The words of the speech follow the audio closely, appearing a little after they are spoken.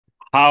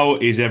How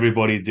is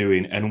everybody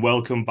doing? And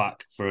welcome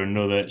back for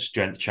another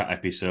Strength Chat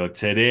episode.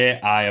 Today,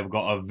 I have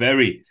got a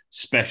very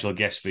special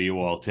guest for you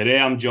all. Today,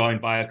 I'm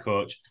joined by a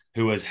coach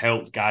who has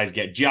helped guys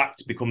get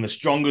jacked, become the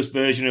strongest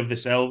version of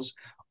themselves,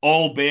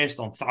 all based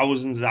on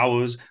thousands of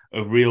hours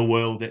of real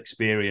world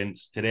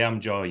experience. Today, I'm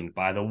joined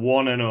by the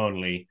one and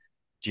only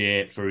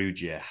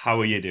Ferruggia. How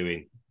are you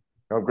doing?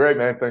 Oh, great,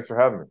 man. Thanks for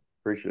having me.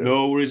 Appreciate it.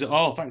 No worries at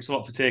all. Thanks a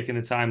lot for taking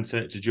the time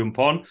to jump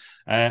on.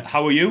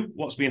 How are you?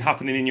 What's been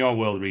happening in your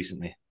world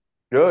recently?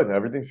 Good.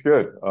 Everything's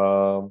good.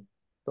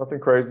 Nothing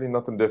crazy,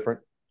 nothing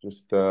different.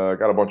 Just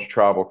got a bunch of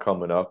travel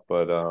coming up,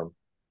 but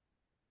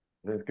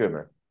it's good,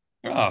 man.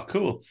 Oh,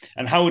 cool.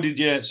 And how did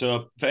you?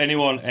 So, for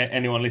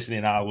anyone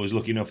listening, I was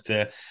lucky enough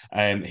to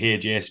hear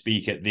Jay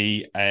speak at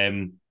the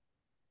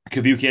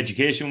Kabuki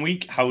Education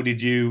Week. How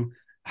did you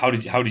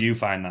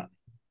find that?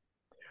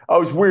 I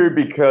was weird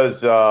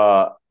because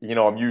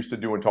I'm used to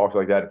doing talks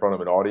like that in front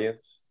of an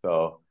audience.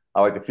 So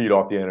I like to feed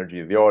off the energy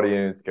of the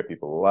audience, get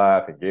people to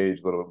laugh, engage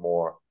a little bit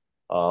more.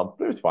 But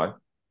it was fine.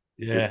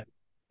 Good, Yeah. good.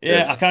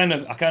 Yeah, I kind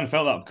of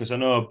felt that because I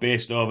know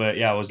based over,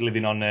 I was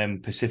living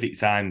on Pacific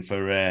time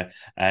for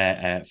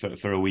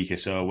a week or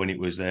so when it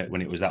was that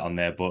on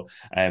there. But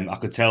I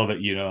could tell that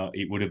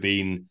it would have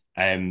been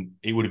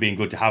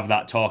good to have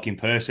that talk in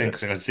person Yeah.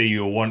 because I could see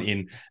you were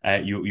wanting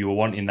you were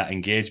wanting that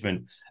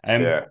engagement.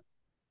 Yeah.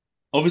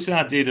 Obviously,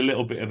 I did a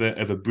little bit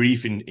of a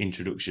brief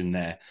introduction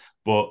there,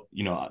 but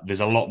there's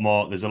a lot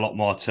more. There's a lot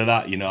more to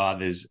that.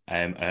 There's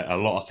a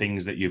lot of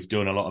things that you've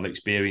done, a lot of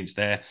experience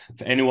there.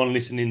 For anyone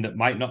listening that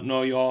might not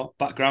know your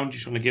background,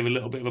 just want to give a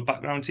little bit of a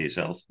background to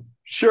yourself.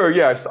 Sure.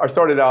 Yeah. I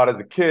started out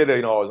as a kid. I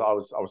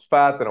was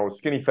fat, then I was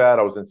skinny fat.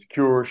 I was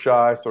insecure,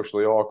 shy,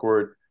 socially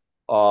awkward,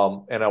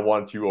 and I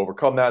wanted to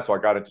overcome that. So I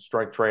got into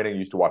strength training. I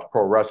used to watch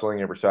pro wrestling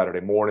every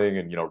Saturday morning,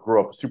 and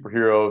grew up with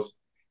superheroes,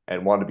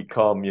 and wanted to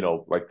become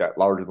like that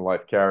larger than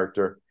life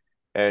character.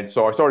 And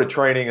so I started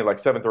training in like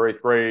seventh or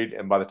eighth grade,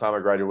 and by the time I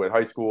graduated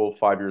high school,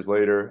 5 years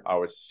later, I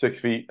was 6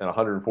 feet and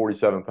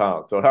 147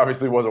 pounds. So it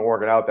obviously wasn't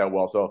working out that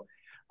well. So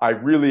I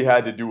really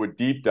had to do a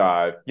deep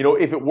dive.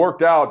 If it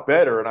worked out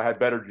better and I had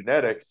better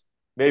genetics,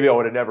 maybe I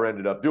would have never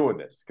ended up doing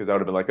this because I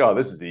would have been like, oh,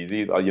 this is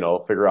easy.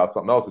 Figure out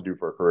something else to do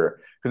for a career.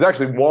 Because I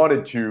actually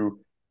wanted to.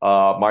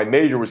 My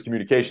major was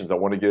communications. I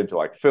wanted to get into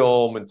like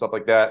film and stuff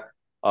like that.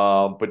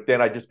 But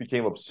then I just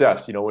became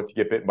obsessed. Once you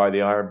get bitten by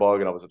the iron bug,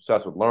 and I was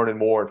obsessed with learning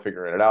more and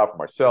figuring it out for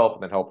myself,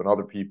 and then helping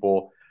other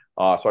people.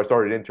 So I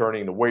started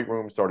interning in the weight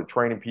room, started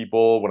training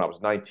people when I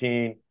was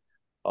 19.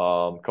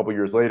 A couple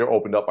years later,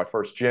 opened up my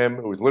first gym.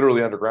 It was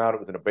literally underground. It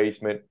was in a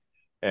basement.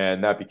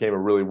 And that became a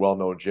really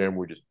well-known gym.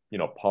 We just,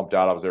 pumped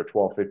out. I was there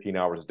 12, 15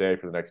 hours a day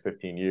for the next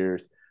 15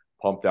 years,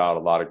 pumped out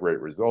a lot of great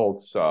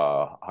results,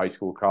 high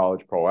school,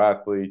 college, pro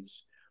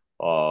athletes.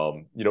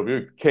 We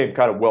became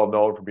kind of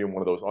well-known for being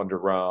one of those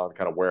underground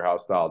kind of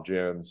warehouse style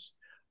gyms.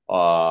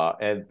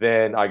 And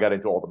then I got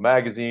into all the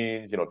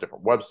magazines,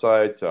 different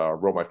websites.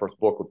 Wrote my first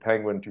book with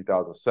Penguin in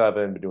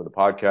 2007. Been doing the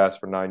podcast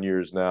for 9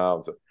 years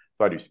now. So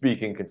I do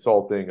speaking,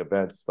 consulting,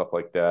 events, stuff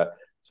like that.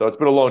 So it's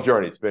been a long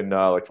journey. It's been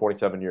like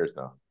 27 years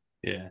now.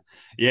 Yeah,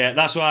 yeah,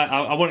 that's why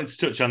I wanted to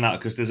touch on that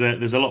because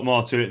there's a lot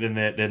more to it than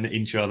the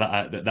intro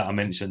that I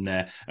mentioned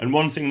there. And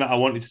one thing that I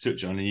wanted to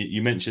touch on, and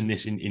you mentioned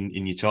this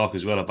in your talk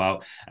as well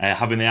about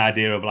having the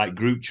idea of like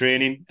group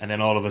training, and then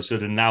all of a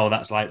sudden now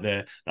that's like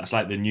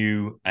the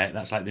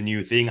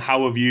new thing.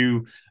 How have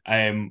you?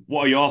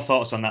 What are your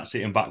thoughts on that?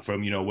 Sitting back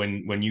from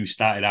when you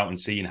started out and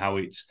seeing how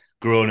it's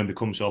grown and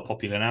become so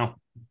popular now.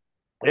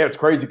 Yeah, it's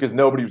crazy because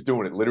nobody was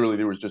doing it. Literally,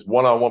 there was just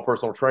one-on-one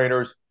personal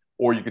trainers,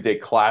 or you could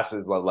take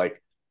classes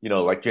like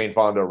Jane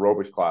Fonda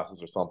aerobics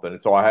classes or something. And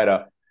so I had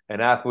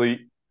an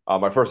athlete.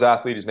 My first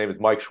athlete, his name is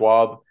Mike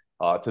Schwab.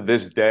 To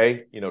this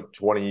day,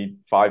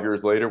 25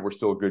 years later, we're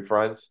still good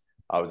friends.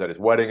 I was at his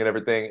wedding and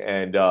everything,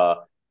 and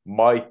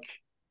Mike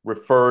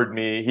referred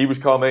me. He was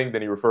coming,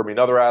 then he referred me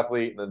another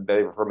athlete, and then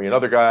they referred me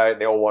another guy, and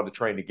they all wanted to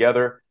train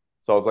together.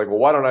 So I was like, well,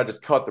 why don't I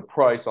just cut the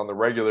price on the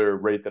regular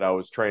rate that I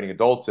was training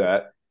adults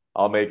at?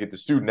 I'll make it the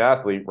student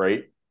athlete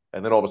rate.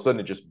 And then all of a sudden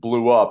it just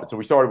blew up. And so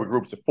we started with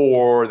groups of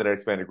four, then it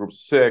expanded to groups of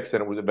six,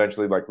 and it was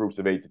eventually like groups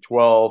of 8 to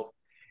 12.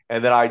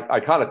 And then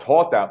I kind of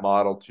taught that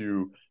model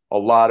to a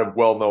lot of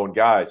well-known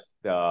guys,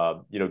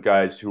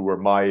 guys who were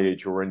my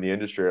age, who were in the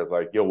industry. I was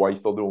like, yo, why are you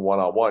still doing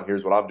one-on-one?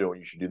 Here's what I'm doing.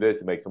 You should do this.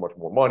 It makes so much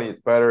more money.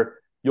 It's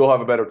better. You'll have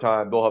a better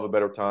time. They'll have a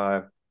better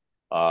time.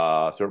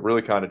 So it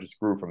really kind of just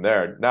grew from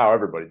there. Now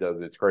everybody does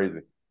it. It's crazy.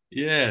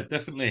 Yeah,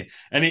 definitely,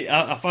 and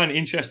I find it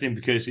interesting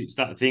because it's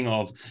that thing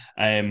of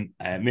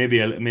maybe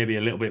a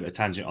little bit of a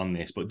tangent on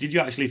this, but did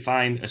you actually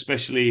find,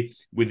 especially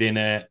within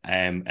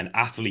an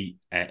athlete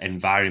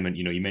environment,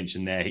 you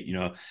mentioned there,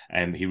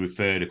 he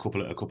referred a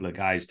couple of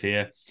guys to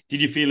you.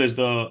 Did you feel as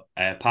though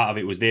part of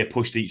it was they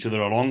pushed each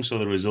other along, so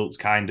the results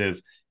kind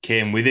of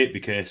came with it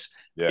because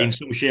Yeah. in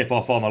some shape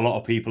or form, a lot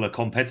of people are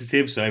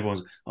competitive. So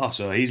everyone's, oh,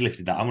 so he's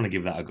lifted that. I'm going to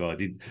give that a go.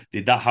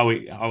 Did that how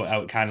it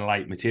kind of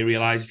like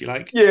materialize, if you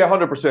like? Yeah,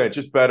 100%. It's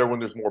just better when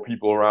there's more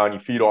people around. You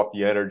feed off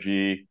the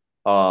energy.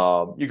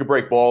 You could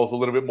break balls a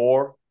little bit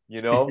more.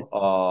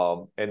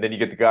 And then you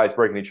get the guys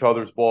breaking each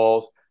other's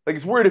balls. Like,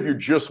 it's weird if you're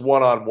just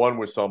one-on-one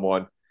with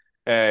someone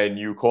and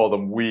you call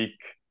them weak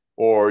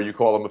or you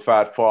call them a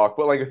fat fuck.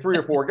 But like if 3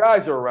 or 4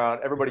 guys are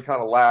around, everybody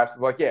kind of laughs.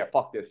 It's like, yeah,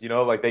 fuck this,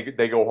 like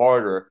they go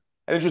harder.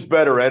 And it's just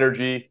better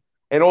energy.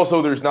 And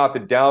also there's not the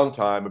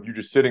downtime of you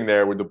just sitting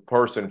there with the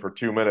person for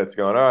 2 minutes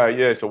going, all right,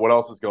 yeah, so what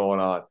else is going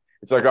on?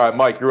 It's like, all right,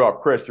 Mike, you're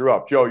up. Chris, you're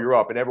up. Joe, you're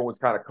up. And everyone's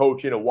kind of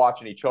coaching and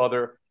watching each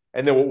other.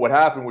 And then what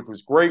happened, which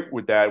was great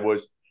with that,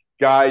 was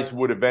guys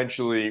would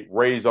eventually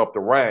raise up the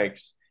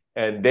ranks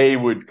and they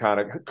would kind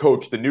of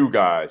coach the new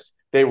guys.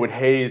 They would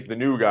haze the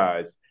new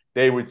guys.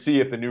 They would see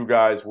if the new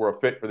guys were a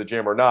fit for the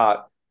gym or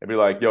not and be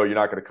like, yo, you're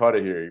not going to cut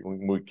it here.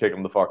 We kick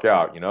them the fuck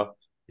out,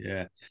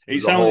 Yeah.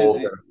 It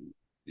sounds,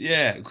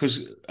 yeah,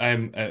 because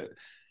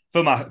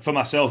for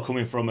myself,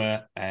 coming from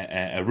a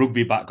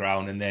rugby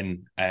background and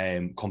then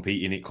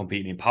competing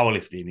in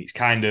powerlifting, it's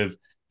kind of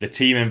the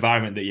team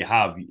environment that you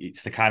have.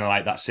 It's the kind of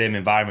like that same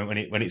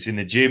environment when it's in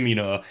the gym.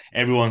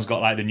 Everyone's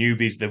got like the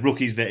newbies, the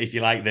rookies that, if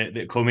you like,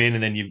 that come in,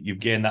 and then you've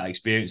gained that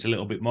experience a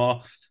little bit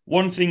more.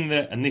 One thing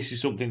that, and this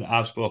is something that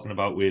I've spoken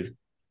about with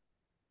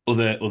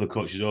other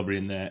coaches over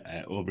in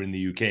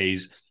the UK,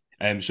 is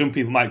some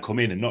people might come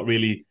in and not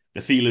really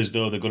feel as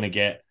though they're going to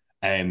get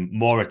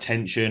more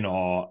attention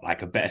or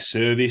like a better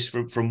service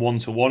from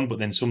one-to-one, but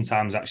then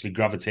sometimes actually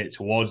gravitate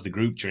towards the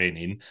group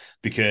training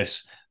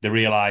because they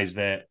realize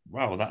that,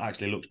 wow, that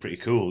actually looks pretty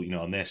cool,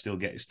 and they're still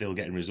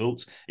getting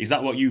results. Is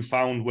that what you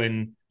found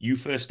when you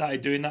first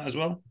started doing that as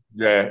well?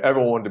 Yeah,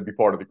 everyone wanted to be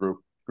part of the group.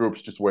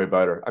 Group's just way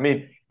better. I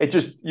mean, it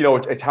just,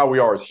 it's how we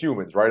are as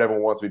humans, right?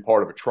 Everyone wants to be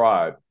part of a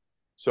tribe.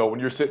 So when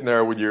you're sitting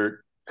there with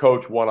your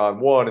coach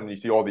one-on-one and you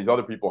see all these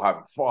other people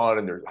having fun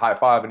and they're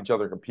high-fiving each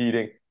other,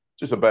 competing,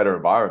 just a better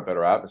environment,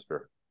 better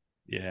atmosphere.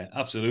 Yeah,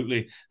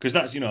 absolutely. Because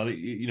that's,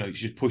 it's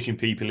just pushing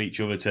people each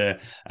other to,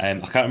 I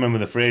can't remember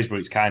the phrase, but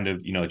it's kind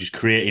of, just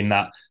creating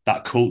that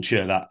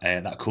culture,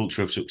 that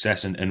culture of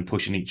success and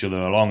pushing each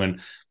other along. And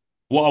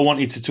what I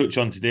wanted to touch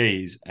on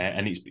today is,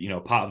 and it's,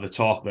 part of the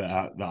talk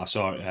that I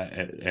saw,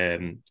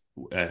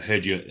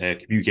 heard you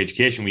at Kabuki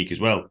Education Week as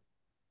well,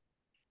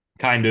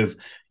 kind of,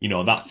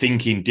 that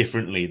thinking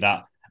differently,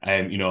 that,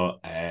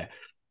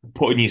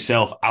 putting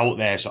yourself out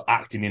there, so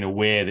acting in a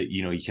way that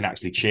you can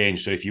actually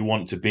change. So if you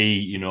want to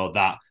be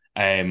that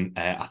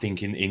I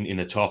think in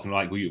the talking,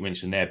 like what you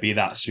mentioned there, be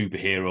that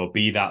superhero,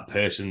 be that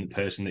person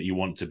that you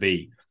want to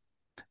be.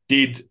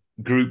 Did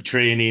group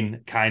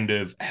training kind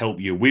of help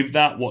you with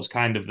that? What's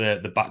kind of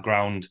the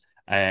background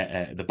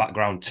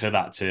to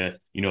that, to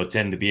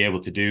tend to be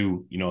able to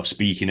do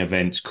speaking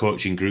events,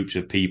 coaching groups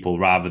of people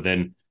rather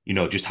than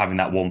just having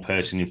that one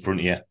person in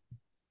front of you?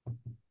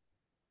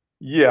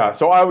 Yeah.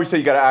 So I always say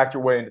you got to act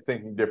your way into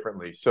thinking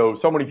differently. So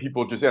many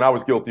people just, and I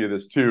was guilty of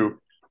this too.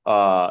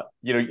 I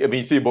mean,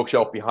 you see a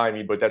bookshelf behind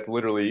me, but that's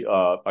literally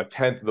a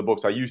tenth of the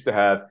books I used to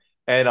have.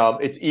 And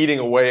it's eating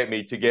away at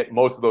me to get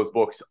most of those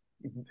books,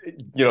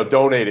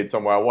 donated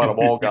somewhere. I want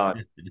them all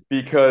gone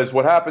because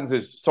what happens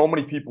is so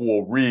many people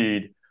will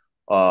read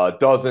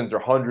dozens or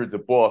hundreds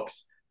of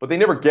books, but they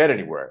never get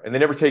anywhere and they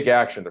never take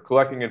action. They're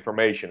collecting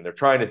information. They're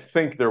trying to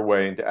think their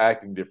way into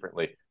acting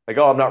differently. Like,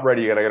 oh, I'm not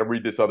ready yet. I got to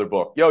read this other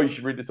book. Yo, you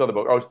should read this other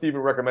book. Oh,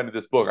 Steven recommended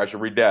this book. I should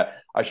read that.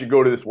 I should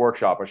go to this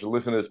workshop. I should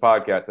listen to this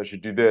podcast. I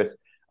should do this.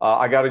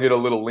 I got to get a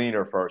little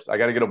leaner first. I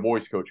got to get a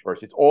voice coach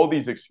first. It's all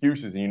these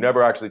excuses and you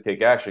never actually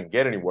take action,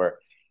 get anywhere.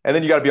 And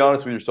then you got to be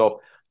honest with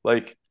yourself.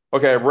 Like,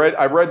 okay,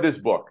 I read this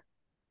book.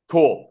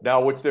 Cool.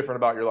 Now what's different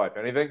about your life?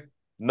 Anything?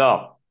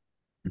 No.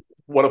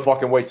 What a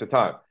fucking waste of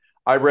time.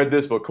 I read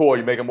this book. Cool. Are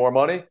you making more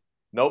money?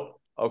 Nope.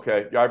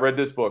 Okay. Yeah, I read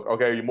this book.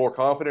 Okay. Are you more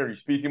confident? Are you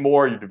speaking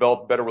more? Are you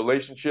developing better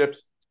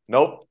relationships?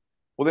 Nope.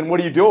 Well, then what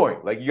are you doing?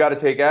 Like, you got to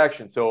take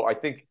action. So I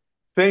think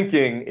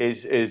thinking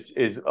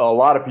is a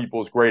lot of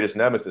people's greatest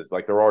nemesis,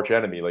 like their arch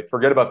enemy. Like,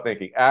 forget about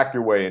thinking, act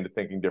your way into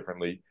thinking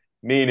differently,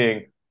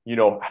 meaning,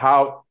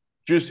 how,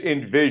 just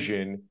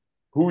envision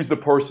who's the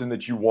person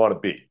that you want to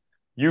be.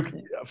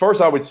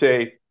 First, I would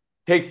say,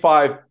 take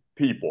 5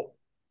 people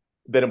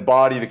that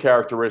embody the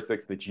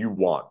characteristics that you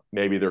want.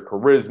 Maybe their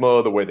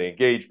charisma, the way they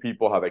engage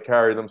people, how they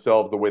carry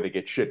themselves, the way they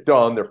get shit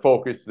done, their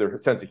focus, their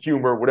sense of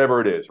humor, whatever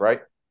it is, right?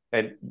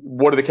 And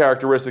what are the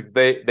characteristics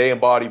they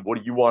embody? What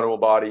do you want to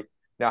embody?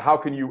 Now, how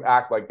can you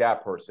act like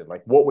that person?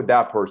 Like, what would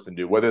that person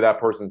do? Whether that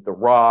person's The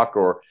Rock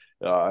or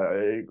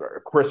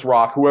Chris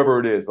Rock, whoever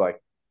it is,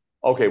 like,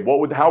 okay,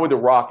 how would The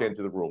Rock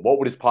enter the room? What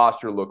would his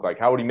posture look like?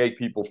 How would he make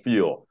people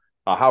feel?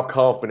 How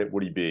confident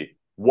would he be?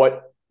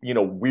 What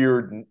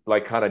weird,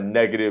 like, kind of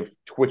negative,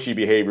 twitchy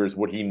behaviors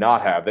would he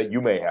not have that you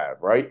may have,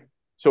 right?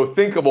 So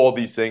think of all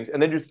these things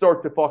and then just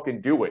start to fucking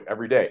do it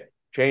every day.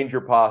 Change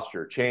your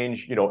posture,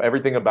 change,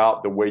 everything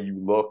about the way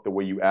you look, the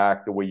way you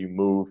act, the way you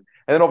move.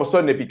 And then all of a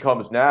sudden it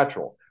becomes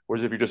natural.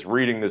 Whereas if you're just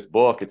reading this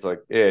book, it's like,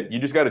 you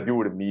just got to do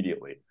it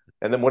immediately.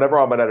 And then whenever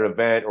I'm at an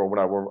event or when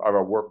I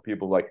work with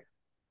people, like,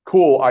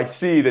 cool, I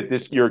see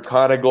that you're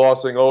kind of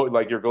glossing,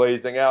 like you're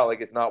glazing out,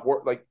 like it's not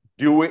work. Like,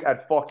 do it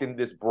at fucking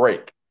this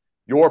break.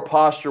 Your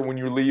posture when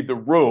you leave the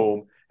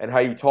room and how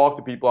you talk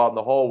to people out in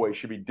the hallway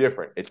should be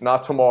different. It's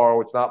not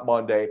tomorrow. It's not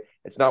Monday.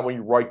 It's not when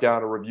you write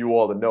down and review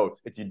all the notes.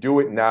 It's you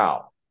do it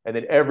now. And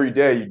then every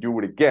day you do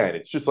it again.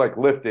 It's just like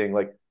lifting.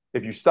 Like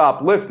if you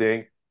stop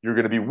lifting, you're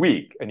going to be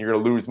weak and you're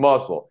going to lose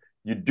muscle.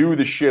 You do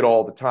the shit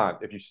all the time.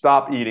 If you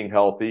stop eating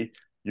healthy,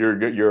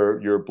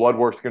 your blood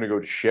work's going to go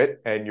to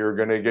shit and you're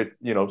going to get,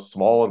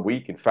 small and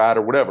weak and fat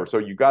or whatever. So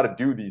you got to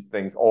do these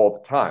things all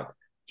the time.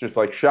 It's just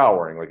like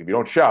showering. Like if you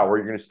don't shower,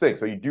 you're going to stink.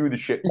 So you do the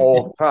shit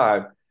all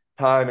the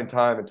time and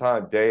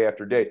time, day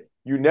after day.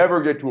 You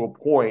never get to a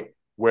point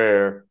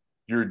where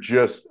you're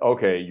just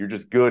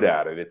good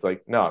at it. It's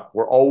like, no,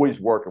 we're always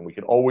working.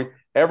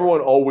 Everyone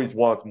always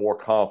wants more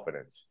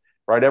confidence,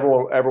 right?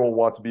 Everyone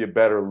wants to be a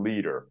better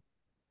leader.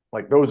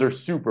 Like those are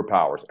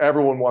superpowers.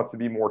 Everyone wants to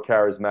be more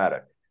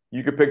charismatic.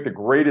 You could pick the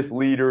greatest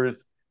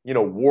leaders,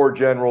 war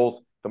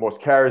generals, the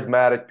most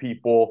charismatic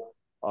people,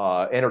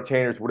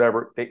 entertainers,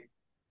 whatever.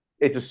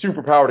 It's a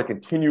superpower to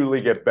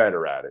continually get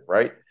better at it,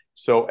 right?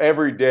 So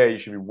every day you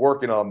should be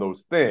working on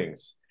those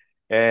things.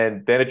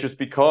 And then it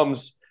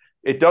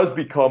does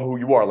become who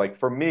you are. Like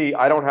for me,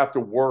 I don't have to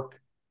work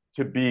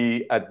to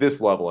be at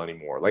this level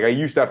anymore. Like I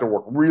used to have to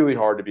work really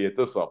hard to be at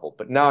this level,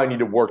 but now I need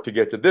to work to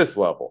get to this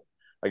level.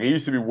 Like I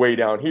used to be way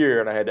down here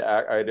and I had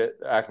to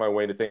act my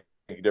way into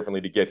thinking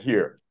differently to get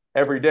here.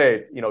 Every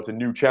day, it's a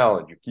new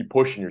challenge. You keep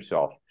pushing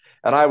yourself.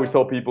 And I always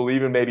tell people,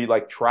 even maybe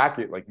like track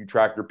it, like you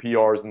track your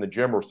PRs in the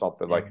gym or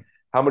something. Like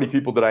how many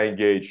people did I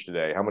engage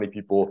today? How many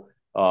people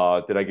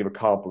did I give a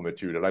compliment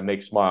to? Did I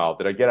make smile?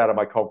 Did I get out of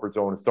my comfort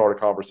zone and start a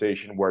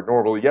conversation where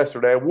normally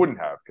yesterday I wouldn't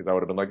have, because I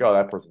would have been like, oh,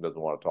 that person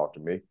doesn't want to talk to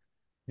me.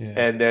 Yeah.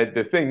 And then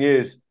the thing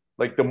is,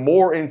 like the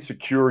more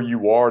insecure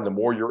you are and the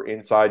more you're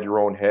inside your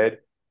own head,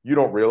 you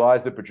don't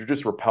realize it, but you're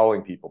just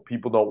repelling people.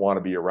 People don't want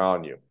to be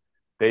around you.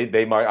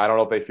 They might, I don't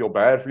know if they feel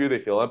bad for you. They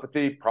feel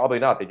empathy. Probably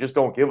not. They just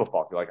don't give a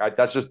fuck. You're like,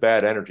 that's just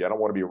bad energy. I don't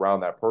want to be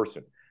around that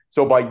person.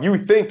 So by you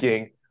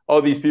thinking,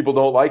 oh, these people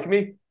don't like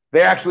me,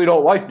 they actually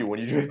don't like you when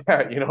you do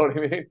that. You know what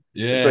I mean?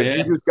 Yeah. It's like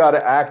you just got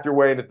to act your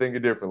way into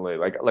thinking differently.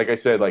 Like I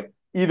said, like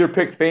either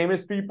pick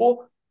famous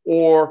people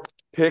or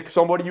pick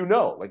somebody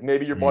Like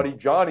maybe your buddy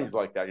Johnny's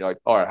like that. You're like,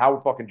 all right, how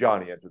would fucking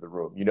Johnny enter the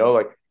room?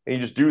 Like, and you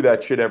just do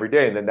that shit every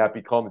day, and then that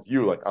becomes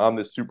you. Like I'm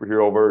this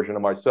superhero version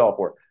of myself,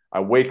 where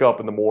I wake up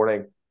in the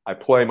morning, I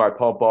play my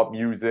pump up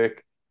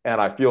music, and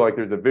I feel like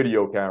there's a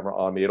video camera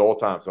on me at all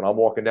times. When I'm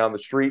walking down the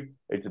street,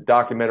 it's a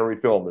documentary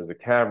film. There's a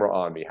camera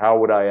on me. How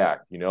would I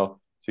act?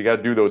 So you got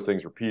to do those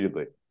things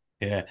repeatedly.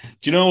 Yeah.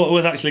 Do you know what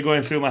was actually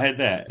going through my head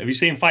there? Have you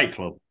seen Fight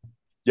Club?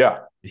 Yeah.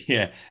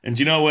 Yeah. And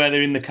do you know where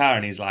they're in the car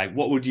and he's like,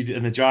 what would you do?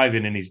 And they're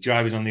driving and he's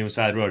driving on the other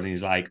side of the road and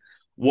he's like,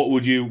 what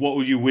would you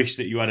wish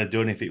that you had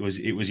done if it was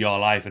your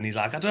life? And he's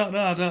like, I don't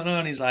know.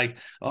 And he's like,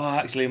 oh,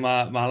 actually,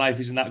 my life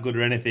isn't that good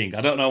or anything.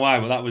 I don't know why,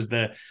 but that was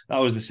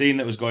the scene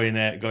that was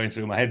going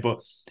through my head. But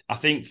I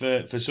think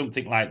for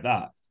something like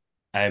that,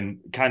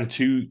 kind of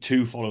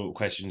two follow-up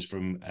questions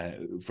from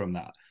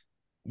that.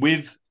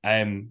 With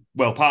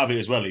part of it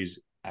as well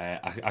is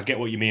I get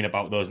what you mean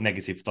about those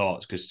negative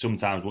thoughts, because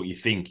sometimes what you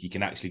think you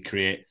can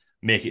actually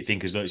make it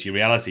think as though it's your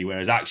reality,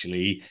 whereas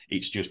actually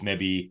it's just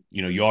maybe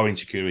your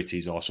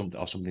insecurities or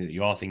something that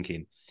you're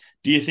thinking.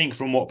 Do you think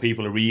from what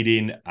people are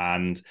reading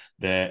and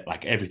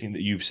everything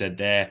that you've said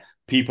there,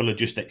 people are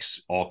just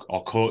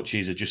or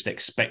coaches are just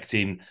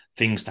expecting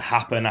things to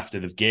happen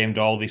after they've gained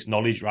all this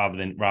knowledge rather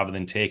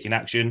than taking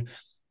action?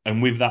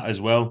 And with that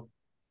as well,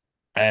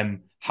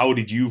 how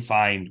did you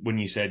find when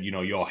you said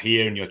you're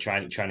here and you're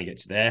trying to get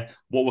to there?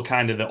 What were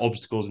kind of the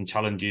obstacles and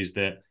challenges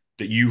that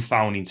you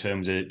found in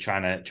terms of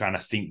trying to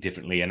think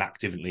differently and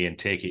act differently and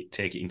take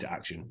it into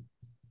action?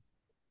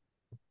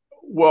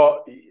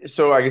 Well,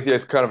 so I guess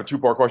it's kind of a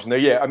two-part question there.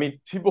 Yeah, I mean,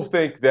 people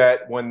think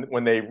that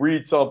when they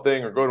read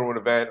something or go to an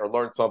event or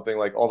learn something,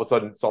 like all of a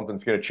sudden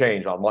something's going to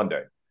change on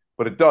Monday,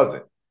 but it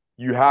doesn't.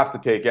 You have to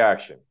take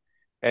action.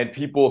 And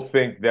people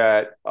think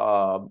that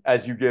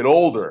as you get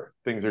older,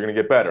 things are going to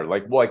get better.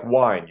 Like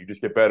wine, you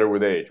just get better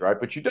with age, right?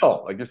 But you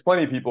don't. Like there's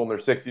plenty of people in their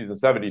 60s and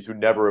 70s who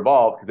never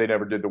evolved because they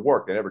never did the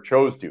work. They never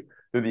chose to.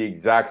 They're the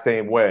exact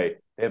same way.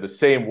 They have the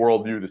same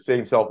worldview, the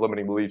same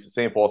self-limiting beliefs, the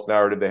same false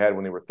narrative they had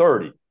when they were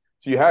 30.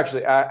 So you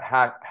actually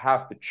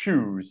have to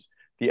choose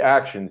the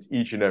actions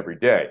each and every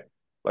day.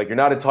 Like you're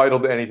not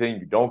entitled to anything.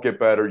 You don't get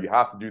better. You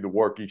have to do the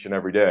work each and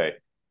every day.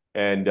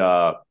 And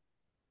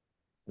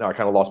now I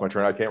kind of lost my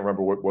train. I can't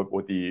remember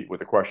what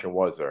the question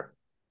was there.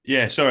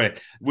 Yeah, sorry.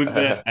 With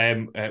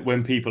the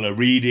when people are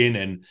reading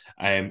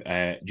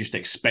and just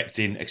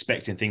expecting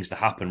things to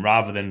happen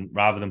rather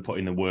than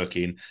putting the work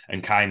in,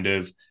 and kind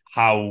of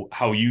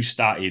how you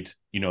started,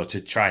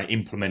 to try and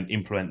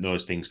implement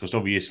those things, because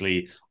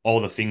obviously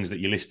all the things that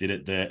you listed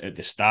at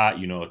the start,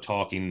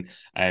 talking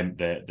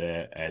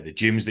the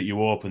gyms that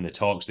you open, the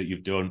talks that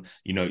you've done,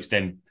 it's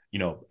then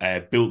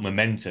built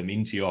momentum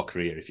into your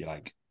career, if you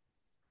like.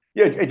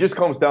 Yeah, it just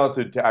comes down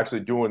to actually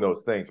doing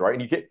those things, right?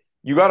 And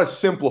you got to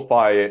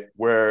simplify it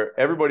where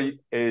everybody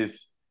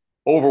is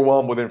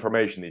overwhelmed with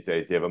information these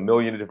days. They have a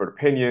million different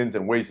opinions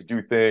and ways to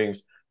do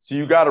things. So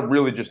you got to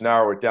really just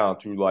narrow it down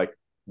to like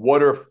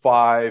what are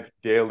 5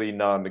 daily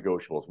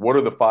non-negotiables? What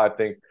are the 5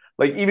 things?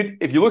 Like, even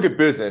if you look at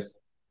business,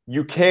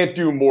 you can't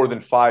do more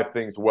than 5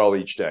 things well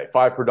each day,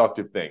 5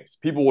 productive things.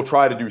 People will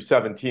try to do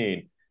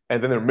 17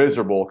 and then they're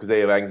miserable because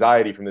they have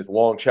anxiety from this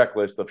long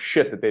checklist of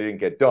shit that they didn't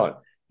get done.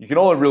 You can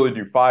only really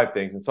do 5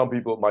 things, and some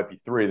people it might be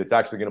 3 that's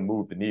actually going to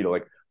move the needle.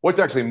 Like, what's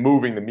actually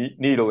moving the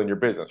needle in your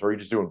business? Or are you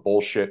just doing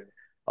bullshit,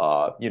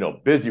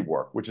 busy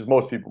work, which is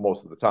most people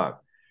most of the time.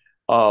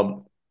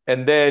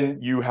 And then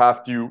you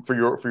have to, for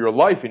your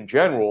life in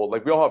general,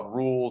 like, we all have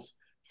rules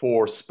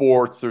for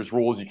sports. There's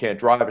rules. You can't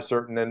drive a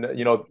certain, and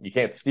you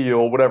can't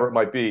steal, whatever it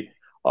might be.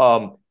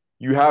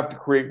 You have to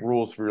create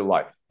rules for your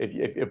life.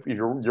 If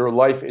your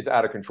life is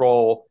out of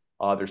control,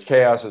 there's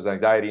chaos, there's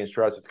anxiety and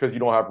stress, it's because you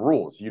don't have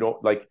rules. You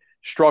don't like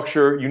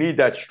structure. You need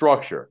that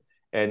structure,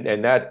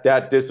 and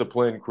that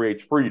discipline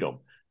creates freedom.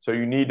 So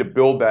you need to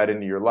build that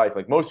into your life.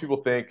 Like, most people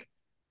think,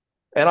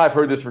 and I've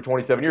heard this for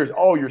 27 years,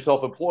 oh, you're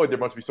self-employed, there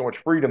must be so much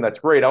freedom. That's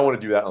great. I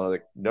want to do that. And I'm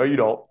like, no, you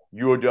don't.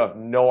 You have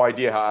no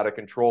idea how out of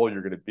control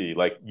you're going to be.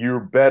 Like, you're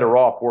better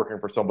off working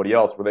for somebody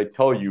else where they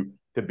tell you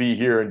to be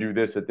here and do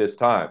this at this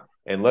time.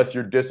 Unless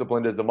you're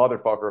disciplined as a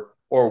motherfucker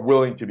or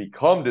willing to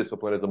become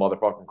disciplined as a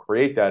motherfucker and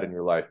create that in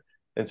your life.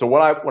 And so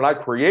when I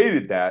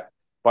created that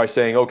by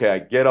saying, okay, I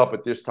get up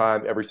at this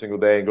time every single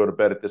day and go to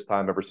bed at this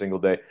time every single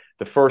day,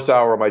 the first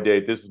hour of my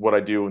day, this is what I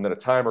do. And then a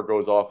timer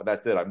goes off and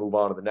that's it. I move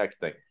on to the next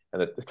thing.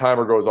 And the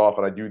timer goes off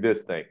and I do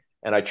this thing.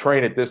 And I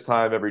train at this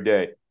time every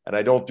day. And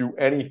I don't do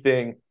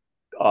anything.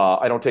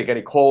 I don't take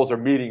any calls or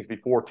meetings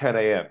before 10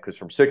 a.m. because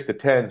from 6 to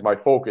 10 is my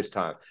focus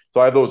time. So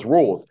I have those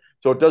rules.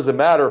 So it doesn't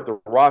matter if the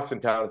Rock's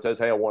in town and says,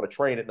 hey, I want to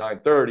train at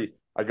 9:30.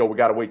 I go, we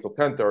got to wait till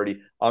 10:30.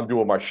 I'm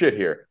doing my shit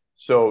here.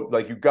 So,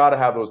 like, you got to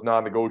have those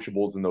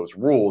non-negotiables and those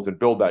rules and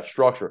build that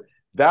structure.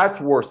 That's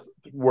worth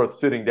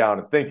sitting down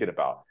and thinking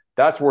about.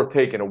 That's worth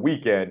taking a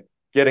weekend,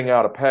 getting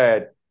out of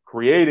bed,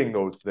 creating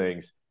those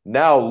things.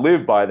 Now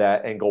live by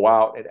that and go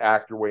out and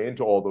act your way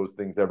into all those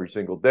things every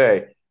single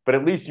day. But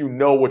at least you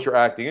know what you're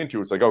acting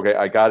into. It's like, okay,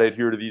 I got to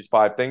adhere to these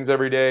 5 things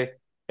every day.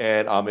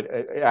 And I'm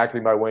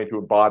acting my way into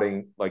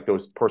embodying, like,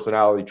 those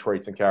personality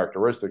traits and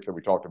characteristics that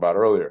we talked about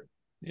earlier.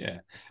 Yeah.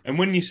 And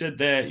when you said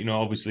there,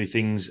 obviously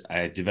things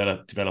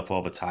develop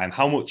over time.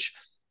 How much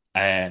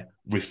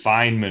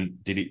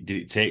refinement did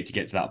it take to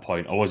get to that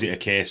point? Or was it a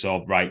case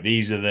of, right,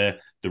 these are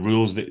the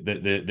rules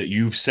that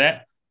you've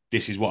set,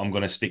 this is what I'm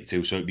going to stick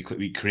to? So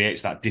it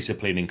creates that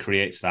discipline and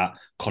creates that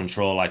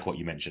control, like what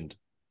you mentioned.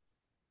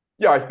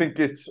 Yeah, I think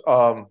it's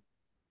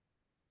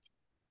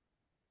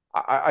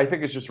I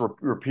think it's just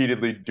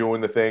repeatedly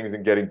doing the things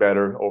and getting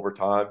better over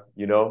time.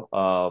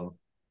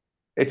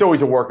 It's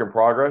always a work in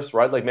progress,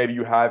 right? Like, maybe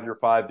you have your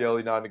 5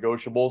 daily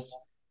non-negotiables,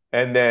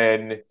 and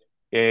then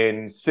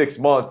in 6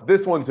 months,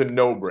 this one's a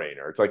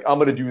no-brainer. It's like, I'm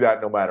going to do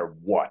that no matter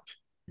what.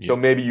 Yeah. So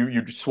maybe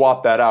you just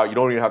swap that out. You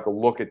don't even have to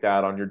look at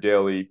that on your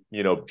daily,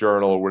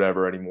 journal or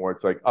whatever anymore.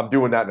 It's like, I'm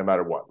doing that no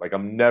matter what. Like,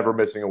 I'm never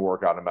missing a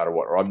workout no matter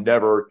what, or I'm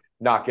never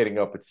not getting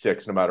up at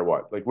 6 no matter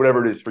what. Like,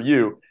 whatever it is for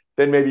you,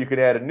 then maybe you can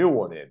add a new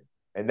one in.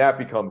 And that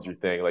becomes your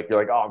thing. Like, you're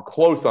like, oh, I'm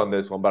close on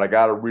this one, but I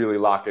got to really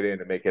lock it in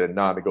and make it a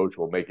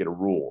non-negotiable, make it a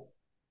rule.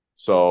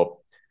 So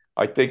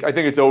I think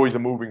it's always a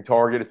moving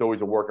target. It's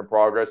always a work in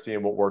progress,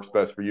 seeing what works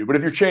best for you. But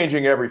if you're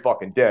changing every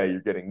fucking day, you're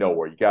getting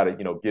nowhere. You got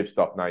to, give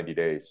stuff 90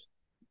 days.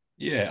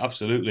 Yeah,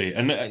 absolutely.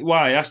 And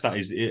why I asked that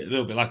is a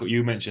little bit like what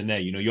you mentioned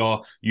there.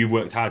 You've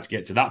worked hard to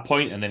get to that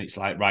point, and then it's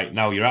like, right,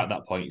 now you're at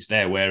that point, it's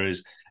there.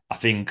 Whereas I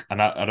think,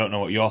 and I don't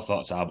know what your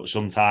thoughts are, but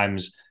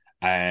sometimes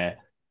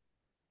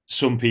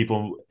some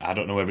people, I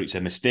don't know whether it's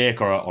a mistake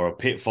or a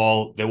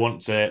pitfall, they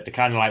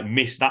kind of like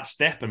miss that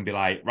step and be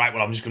like, right,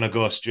 well, I'm just going to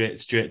go straight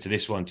to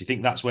this one. Do you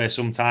think that's where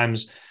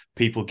sometimes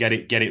people get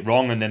it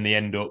wrong and then they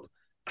end up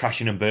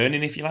crashing and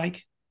burning, if you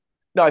like?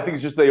 No, I think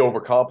it's just they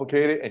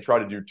overcomplicate it and try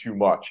to do too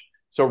much.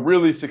 So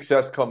really,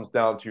 success comes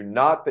down to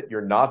not that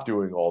you're not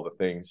doing all the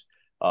things.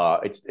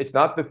 It's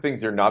not the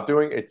things you're not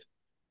doing. It's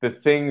the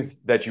things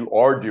that you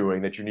are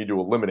doing that you need to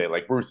eliminate.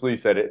 Like Bruce Lee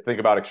said,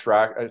 think about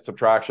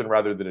subtraction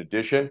rather than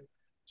addition.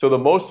 So the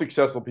most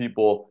successful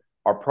people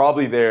are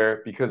probably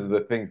there because of the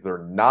things they're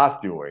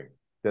not doing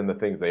than the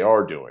things they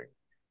are doing.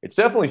 It's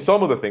definitely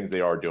some of the things they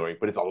are doing,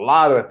 but it's a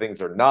lot of the things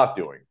they're not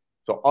doing.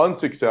 So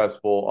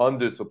unsuccessful,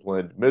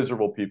 undisciplined,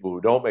 miserable people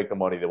who don't make the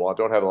money they want,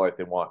 don't have the life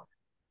they want.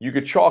 You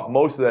could chalk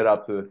most of that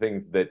up to the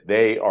things that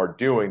they are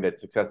doing that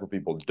successful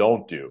people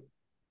don't do.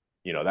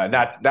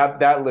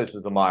 That list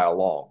is a mile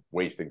long.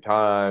 Wasting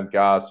time,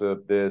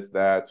 gossip, this,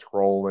 that,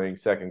 scrolling,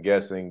 second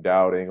guessing,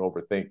 doubting,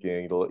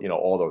 overthinking,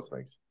 all those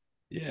things.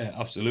 Yeah,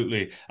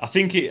 absolutely. I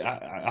think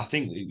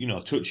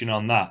touching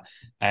on that,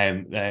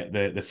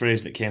 the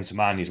phrase that came to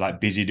mind is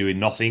like busy doing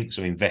nothing.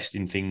 So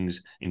investing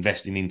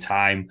in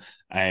time,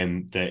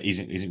 that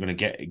isn't going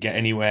to get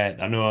anywhere.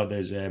 I know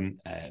there's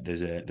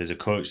a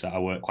coach that I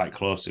work quite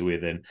closely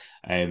with, and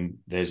I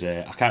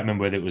can't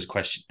remember whether it was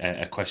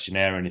a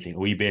questionnaire or anything.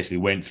 We basically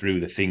went through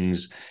the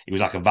things. It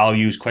was like a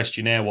values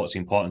questionnaire. What's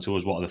important to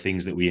us? What are the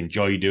things that we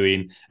enjoy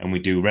doing and we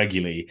do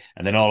regularly?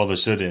 And then all of a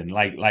sudden,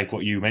 like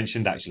what you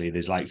mentioned, actually,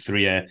 there's like 3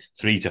 area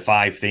 3 to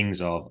 5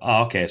 things of,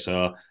 oh, okay,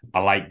 so I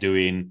like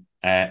doing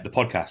the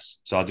podcasts.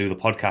 So I do the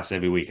podcast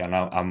every week and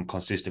I'm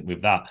consistent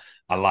with that.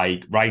 I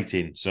like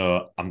writing.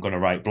 So I'm going to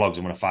write blogs.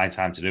 I'm going to find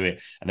time to do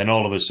it. And then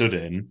all of a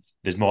sudden,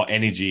 there's more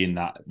energy in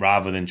that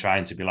rather than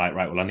trying to be like,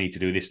 right, well, I need to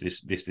do this,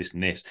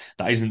 and this.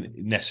 That isn't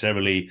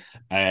necessarily,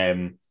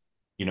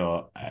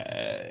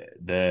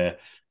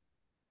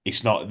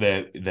 it's not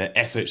the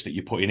efforts that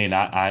you're putting in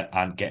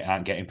aren't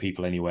getting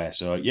people anywhere.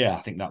 So yeah, I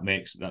think that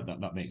makes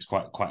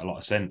quite a lot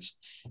of sense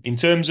in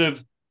terms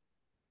of,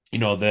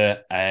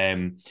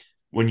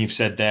 when you've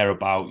said there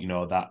about,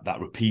 that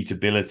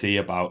repeatability,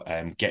 about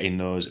getting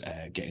those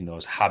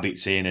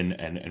habits in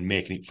and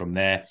making it from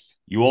there.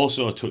 You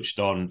also touched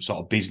on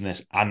sort of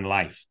business and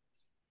life.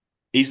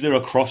 Is there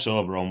a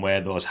crossover on where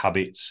those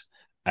habits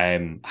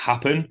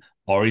happen,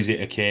 or is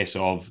it a case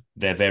of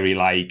they're very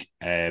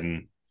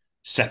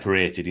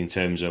separated in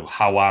terms of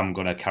how I'm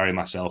going to carry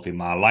myself in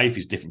my life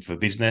is different for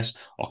business,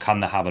 or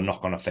can they have a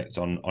knock-on effect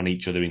on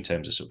each other in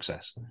terms of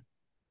success?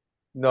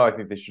 No, I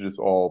think they should just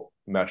all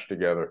mesh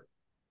together.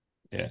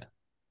 Yeah.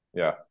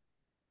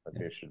 I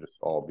think it should just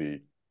all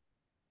be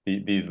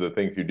these are the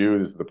things you do.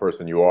 This is the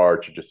person you are.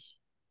 To just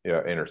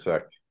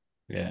intersect.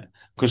 Yeah,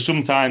 because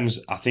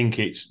sometimes I think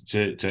it's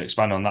to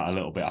expand on that a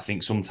little bit. I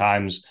think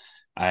sometimes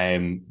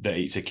that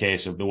it's a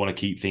case of they want to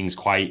keep things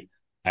quite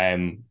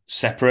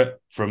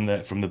separate from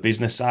the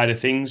business side of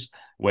things,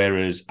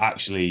 whereas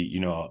actually,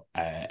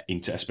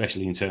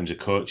 especially in terms of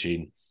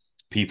coaching,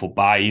 people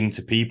buy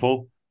into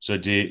people. So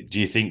do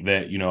you think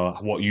that,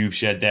 what you've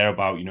shared there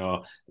about,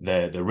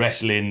 the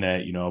wrestling,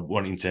 that,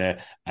 wanting to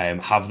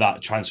have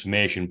that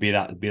transformation, be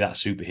that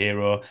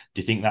superhero,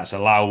 do you think that's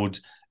allowed,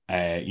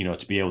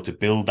 to be able to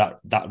build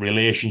that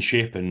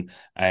relationship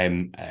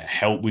and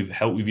help with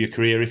your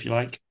career, if you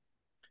like?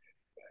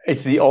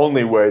 It's the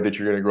only way that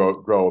you're going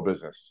to grow a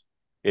business.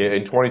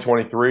 In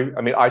 2023,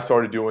 I mean, I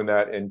started doing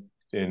that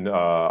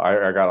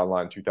I got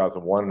online in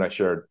 2001, and I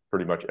shared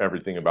pretty much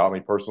everything about me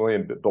personally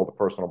and built a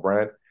personal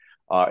brand.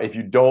 If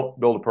you don't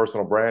build a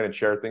personal brand and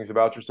share things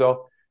about yourself,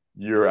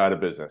 you're out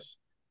of business.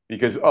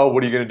 Because,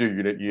 what are you going to do?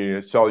 You're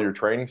going to sell your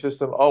training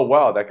system? Oh,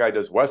 wow, that guy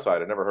does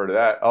Westside. I never heard of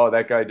that. Oh,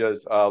 that guy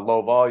does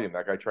low volume.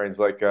 That guy trains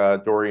like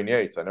Dorian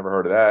Yates. I never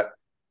heard of that.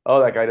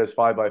 Oh, that guy does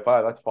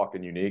 5x5. That's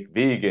fucking unique.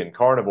 Vegan,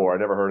 carnivore. I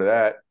never heard of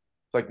that.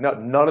 It's like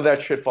none of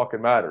that shit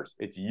fucking matters.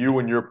 It's you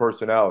and your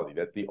personality.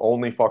 That's the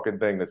only fucking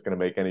thing that's going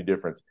to make any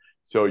difference.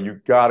 So you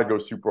got to go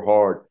super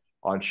hard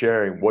on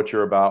sharing what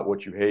you're about,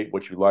 what you hate,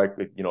 what you like.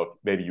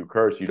 Maybe you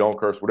curse, you don't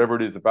curse, whatever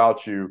it is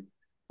about you,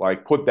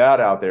 like put that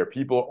out there.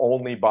 People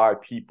only buy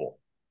people.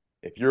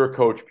 If you're a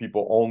coach,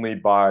 people only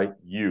buy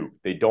you.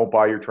 They don't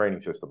buy your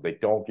training system. They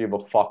don't give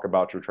a fuck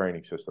about your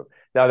training system.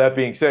 Now, that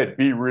being said,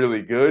 be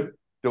really good,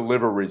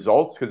 deliver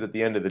results, because at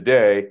the end of the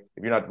day,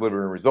 if you're not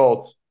delivering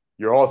results,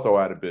 you're also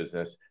out of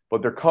business.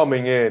 But they're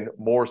coming in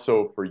more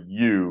so for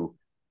you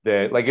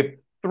than, like, if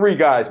 3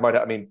 guys might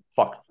have,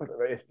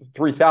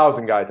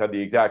 3,000 guys have the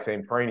exact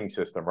same training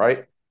system,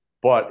 right?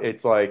 But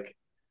it's like,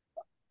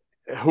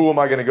 who am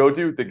I going to go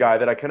to? The guy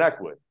that I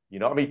connect with.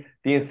 The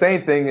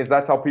insane thing is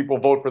that's how people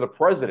vote for the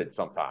president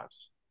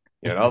sometimes.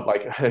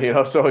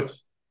 So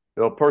it's,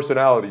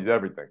 personality is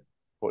everything.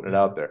 Putting it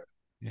out there.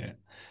 Yeah.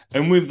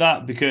 And with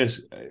that,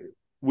 because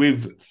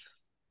when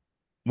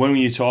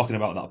you're talking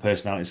about that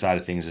personality side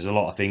of things, there's a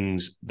lot of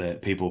things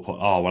that people put,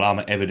 oh, well, I'm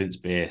an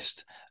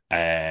evidence-based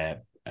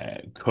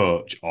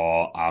coach,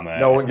 or I'm a...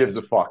 No one gives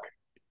a fuck.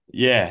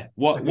 Yeah.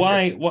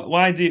 Why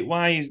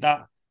is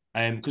that?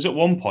 Because at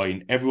one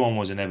point everyone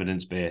was an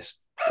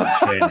evidence-based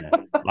trainer.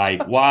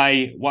 Like,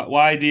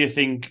 why do you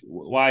think,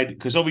 why?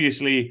 Because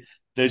obviously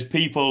there's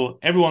people,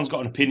 everyone's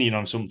got an opinion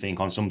on something,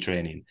 on some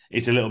training.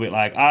 It's a little bit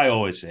like, I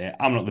always say,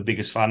 I'm not the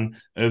biggest fan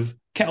of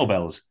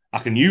kettlebells. I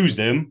can use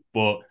them,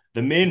 but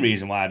the main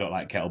reason why I don't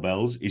like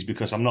kettlebells is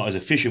because I'm not as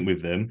efficient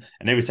with them.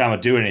 And every time I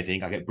do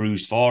anything, I get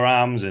bruised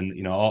forearms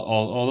and,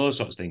 all those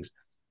sorts of things.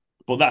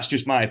 But that's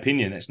just my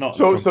opinion. It's not.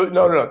 No.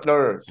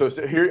 So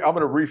here, I'm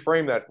going to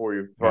reframe that for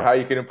you for how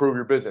you can improve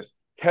your business.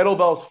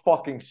 Kettlebells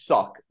fucking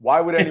suck.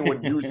 Why would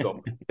anyone use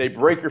them? They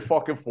break your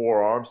fucking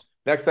forearms.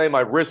 Next time,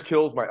 my wrist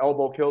kills, my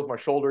elbow kills, my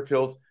shoulder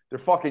kills. They're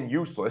fucking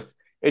useless.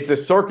 It's a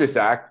circus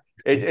act.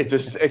 It's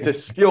a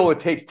skill that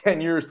takes 10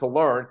 years to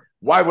learn.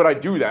 Why would I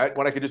do that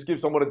when I could just give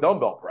someone a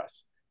dumbbell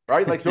press,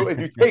 right? Like, so if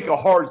you take a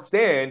hard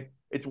stand,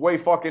 it's way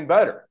fucking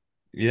better.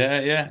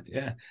 Yeah.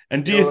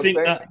 And do you think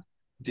that?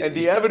 And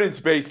the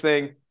evidence-based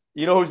thing,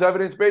 who's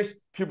evidence-based?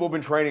 People have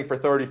been training for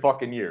 30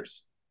 fucking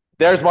years.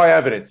 There's my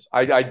evidence.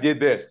 I did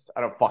this. I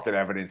don't fucking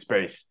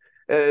evidence-based.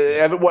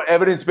 What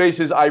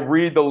evidence-based is, I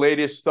read the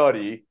latest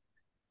study.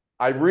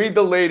 I don't read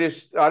the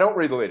latest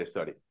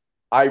study.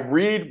 I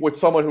read what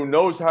someone who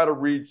knows how to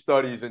read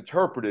studies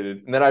interpreted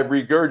it, and then I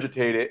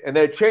regurgitate it, and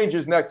then it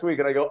changes next week,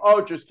 and I go,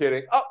 oh, just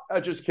kidding. Oh,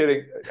 just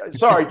kidding.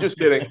 Sorry, just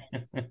kidding.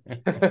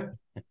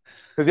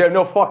 Because you have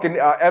no fucking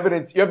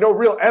evidence. You have no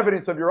real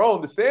evidence of your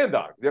own to stand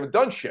on, because you haven't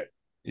done shit.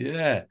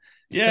 Yeah.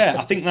 Yeah,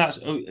 I think that's.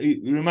 It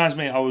reminds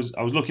me. I was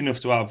lucky enough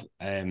to have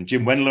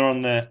Jim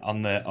Wendler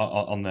on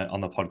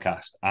the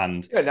podcast,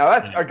 and Yeah, now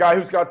that's a guy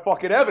who's got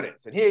fucking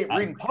evidence, and he ain't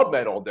reading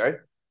PubMed all day.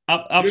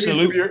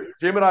 absolutely.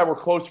 Jim and I were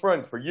close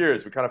friends for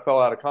years. We kind of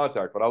fell out of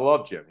contact, but I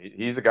love Jim.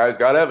 He's a guy who's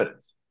got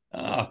evidence.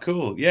 Ah,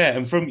 cool. Yeah,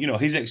 and from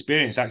his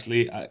experience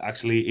actually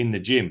in the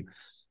gym,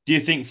 do you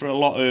think for a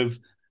lot of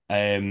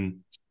um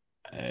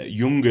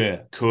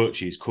younger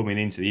coaches coming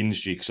into the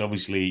industry, because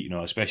obviously,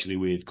 especially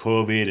with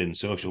COVID and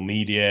social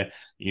media,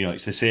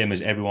 it's the same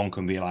as everyone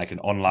can be like an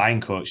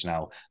online coach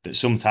now, that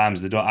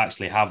sometimes they don't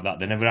actually have that.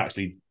 They never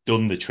actually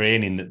done the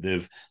training that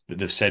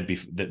they've said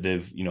that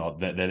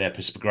they're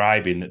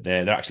prescribing, that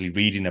they're actually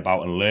reading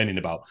about and learning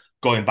about,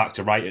 going back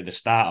to right at the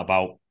start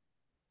about.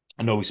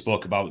 I know we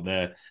spoke about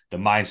the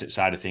mindset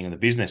side of things and the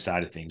business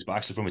side of things, but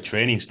actually from a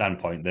training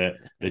standpoint,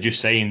 they're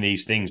just saying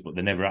these things, but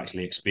they never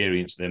actually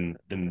experience them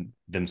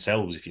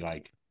themselves, if you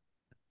like.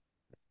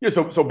 Yeah,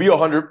 so be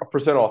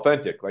 100%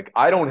 authentic. Like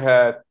I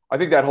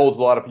think that holds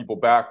a lot of people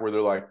back where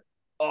they're like,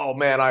 oh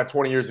man, I have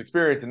 20 years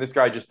experience and this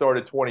guy just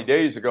started 20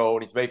 days ago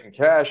and he's making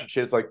cash and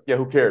shit. It's like, yeah,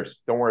 who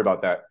cares? Don't worry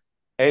about that.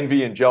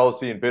 Envy and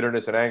jealousy and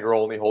bitterness and anger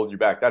only hold you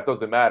back. That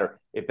doesn't matter.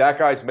 If that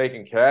guy's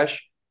making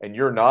cash and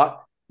you're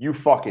not, you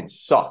fucking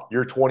suck.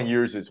 Your 20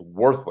 years is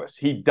worthless.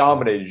 He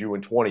dominated you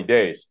in 20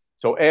 days.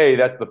 So A,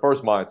 that's the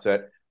first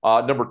mindset.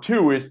 Number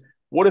two is,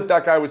 what if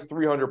that guy was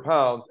 300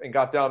 pounds and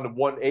got down to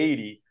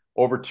 180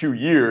 over 2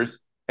 years,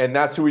 and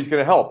that's who he's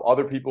going to help?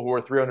 Other people who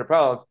are 300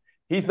 pounds.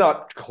 He's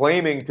not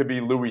claiming to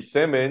be Louis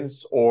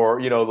Simmons or,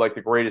 like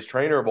the greatest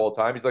trainer of all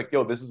time. He's like,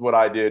 yo, this is what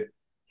I did.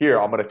 Here,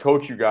 I'm going to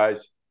coach you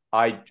guys.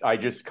 I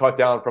just cut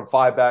down from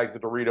 5 bags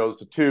of Doritos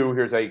to 2.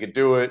 Here's how you can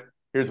do it.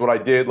 Here's what I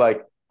did.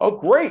 Like, oh,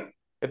 great.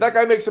 If that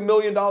guy makes $1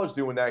 million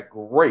doing that,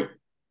 great.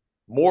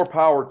 More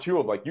power to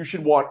him. Like, you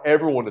should want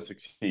everyone to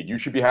succeed. You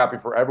should be happy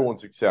for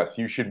everyone's success.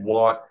 You should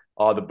want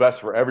the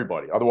best for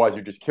everybody. Otherwise,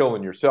 you're just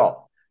killing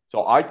yourself.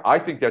 So I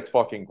think that's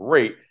fucking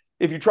great.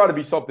 If you try to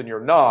be something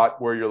you're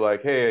not, where you're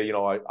like, hey,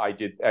 I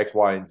did X,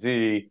 Y, and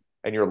Z,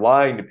 and you're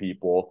lying to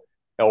people,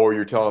 or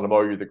you're telling them,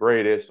 oh, you're the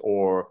greatest,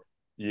 or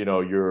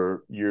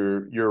you're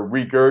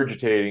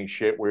regurgitating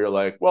shit where you're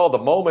like, well, the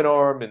moment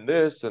arm and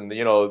this, and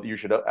you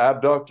should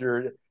abduct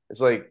your. It's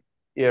like,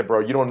 yeah, bro,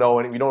 you don't know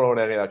what any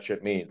of that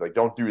shit means. Like,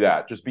 don't do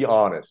that. Just be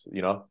honest.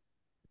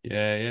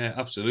 Yeah,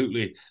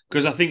 absolutely.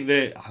 Because I think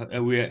that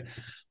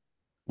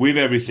with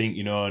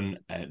everything, and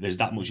there's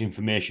that much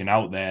information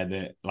out there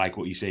that, like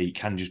what you say, it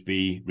can just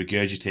be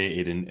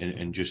regurgitated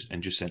and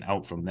just sent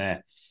out from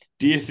there.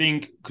 Do you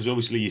think, because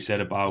obviously you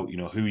said about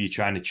who you're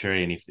trying to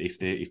train,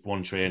 if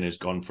one trainer's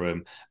gone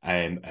from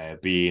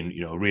being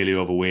really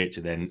overweight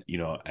to then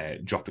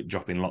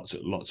dropping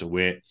lots of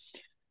weight,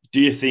 do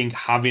you think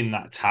having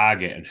that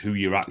target and who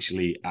you're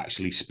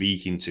actually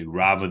speaking to,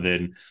 rather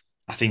than,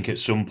 I think at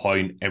some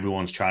point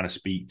everyone's trying to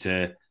speak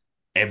to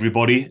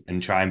everybody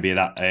and try and be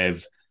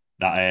that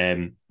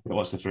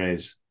what's the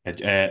phrase,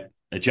 a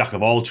jack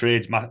of all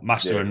trades,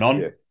 master of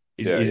none. Yeah.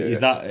 Is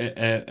that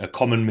a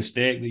common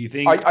mistake that you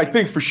think? I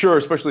think for sure,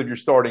 especially if you're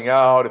starting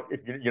out,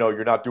 if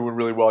you're not doing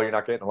really well, you're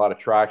not getting a lot of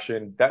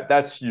traction.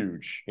 That's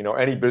huge.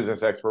 Any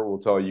business expert will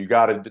tell you, you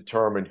got to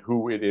determine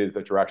who it is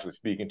that you're actually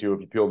speaking to.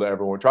 If you appeal to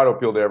everyone, try to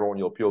appeal to everyone,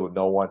 you'll appeal to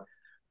no one.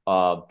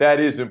 That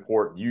is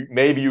important.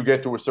 Maybe you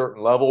get to a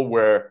certain level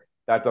where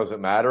that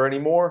doesn't matter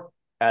anymore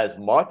as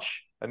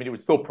much. I mean, it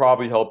would still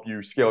probably help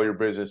you scale your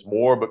business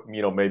more, but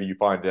maybe you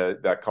find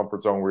that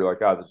comfort zone where you're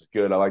like, this is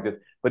good, I like this.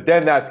 But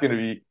then that's going to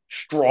be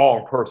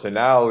strong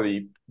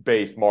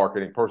personality-based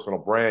marketing, personal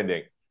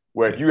branding,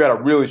 where if you got a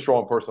really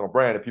strong personal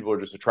brand and people are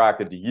just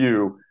attracted to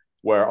you,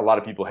 where a lot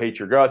of people hate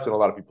your guts and a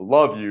lot of people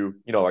love you,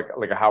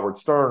 like a Howard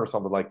Stern or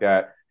something like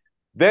that,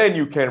 then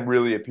you can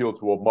really appeal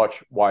to a much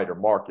wider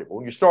market. But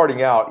when you're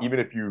starting out, even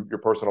if your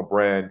personal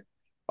brand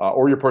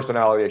or your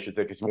personality, I should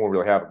say, because you won't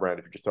really have a brand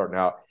if you're just starting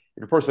out.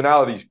 If your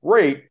personality is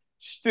great,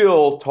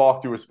 still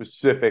talk to a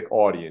specific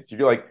audience. If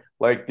you're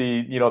like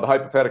the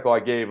hypothetical I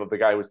gave of the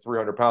guy who was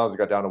 300 pounds and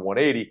got down to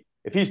 180,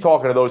 if he's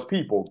talking to those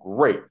people,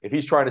 great. If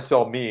he's trying to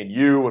sell me and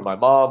you and my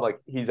mom, like,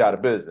 he's out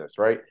of business,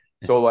 right?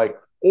 So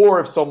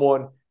or if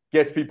someone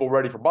gets people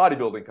ready for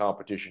bodybuilding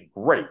competition,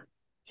 great.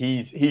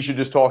 He should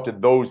just talk to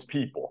those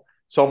people.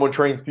 Someone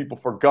trains people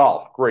for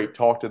golf, great.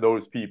 Talk to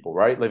those people,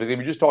 right? Like, if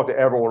you just talk to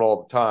everyone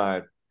all the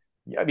time.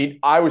 I mean,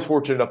 I was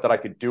fortunate enough that I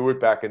could do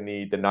it back in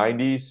the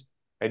 90s,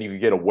 and you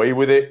could get away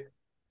with it.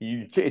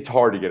 It's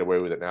hard to get away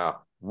with it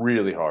now.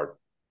 Really hard.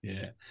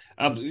 Yeah,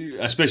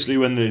 especially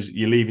when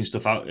you're leaving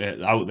stuff out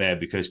there,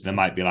 because there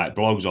might be like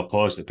blogs or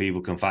posts that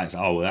people can find.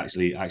 Oh, well,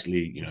 actually,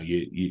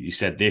 you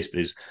said this.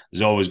 There's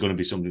always going to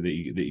be something that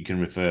you can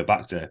refer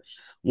back to.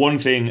 One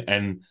thing,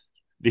 and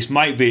this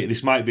might be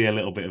a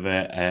little bit of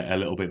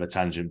a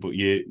tangent, but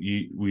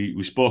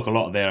we spoke a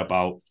lot there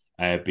about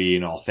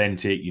being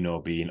authentic,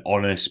 being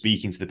honest,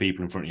 speaking to the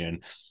people in front of you,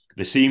 and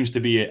there seems to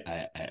be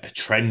a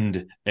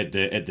trend at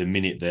the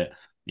minute that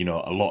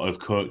a lot of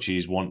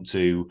coaches want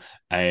to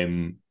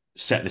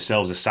set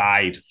themselves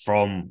aside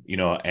from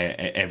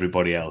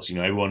everybody else.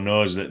 Everyone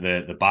knows that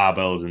the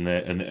barbells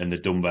and the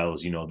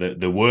dumbbells,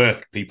 the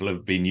work, people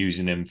have been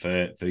using them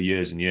for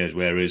years and years,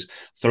 whereas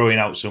throwing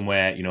out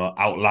somewhere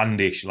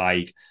outlandish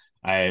like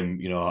I'm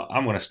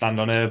going to stand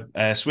on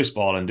a Swiss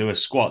ball and do a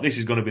squat. This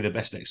is going to be the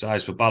best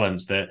exercise for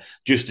balance, that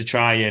just to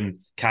try and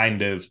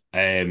kind of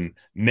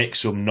make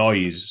some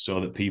noise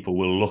so that people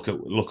will look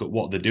at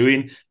what they're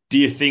doing. Do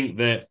you think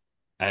that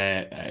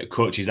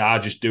coaches are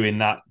just doing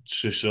that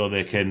so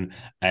they can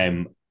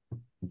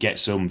get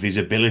some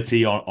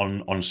visibility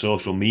on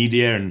social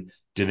media? And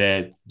do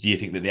you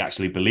think that they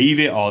actually believe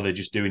it, or they're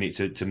just doing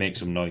it to make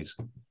some noise?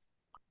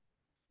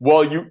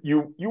 Well,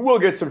 you will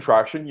get some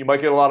traction. You might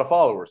get a lot of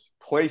followers.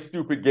 Play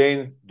stupid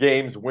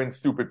games, win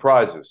stupid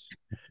prizes.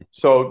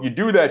 So you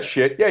do that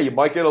shit, yeah, you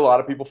might get a lot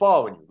of people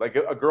following you. Like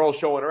a girl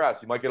showing her ass,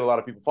 you might get a lot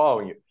of people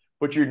following you,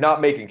 but you're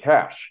not making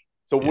cash.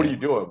 So what are you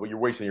doing? Well, you're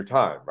wasting your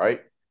time,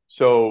 right?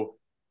 So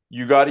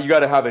you got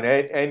to have an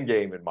end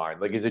game in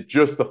mind. Like, is it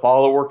just the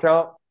follower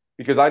count?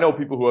 Because I know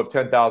people who have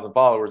 10,000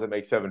 followers that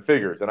make 7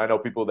 figures, and I know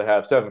people that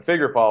have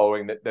 7-figure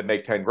following that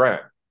make 10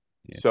 grand.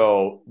 Yeah.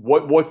 So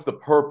what's the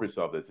purpose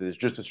of this? Is it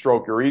just to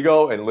stroke your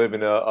ego and live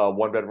in a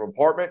 1-bedroom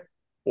apartment,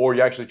 or are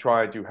you actually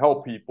trying to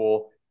help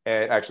people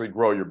and actually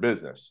grow your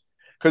business?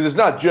 Because it's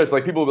not just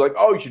like people will be like,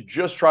 oh, you should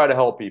just try to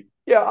help people.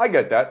 Yeah, I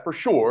get that for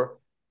sure.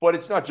 But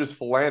it's not just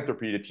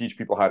philanthropy to teach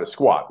people how to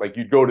squat. Like,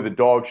 you'd go to the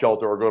dog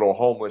shelter or go to a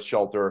homeless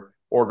shelter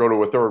or go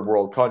to a third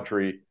world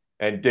country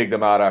and dig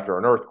them out after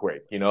an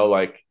earthquake.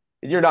 Like,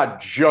 you're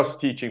not just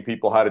teaching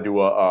people how to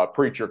do a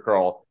preacher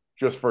curl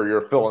just for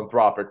your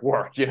philanthropic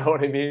work. You know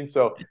what I mean?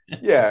 So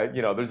yeah,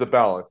 there's a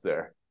balance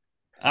there.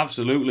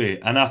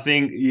 Absolutely. And I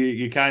think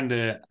you kind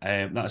of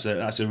that's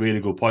a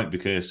really good point,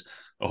 because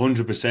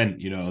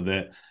 100%,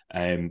 that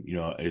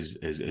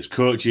as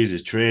coaches,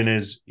 as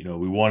trainers,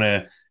 we want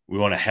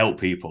to help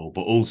people,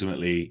 but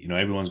ultimately,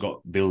 everyone's got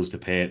bills to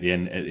pay at the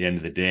end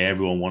of the day.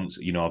 Everyone wants,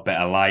 a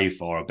better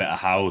life or a better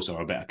house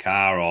or a better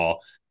car or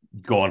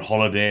go on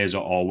holidays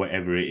or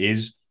whatever it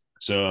is.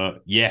 So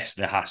yes,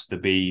 there has to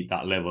be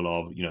that level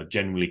of,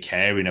 genuinely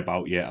caring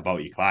about your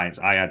clients.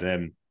 I had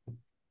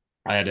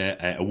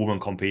a woman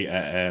compete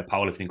at a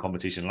powerlifting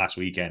competition last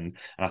weekend,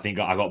 and I think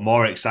I got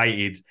more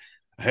excited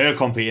her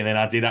competing than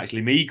I did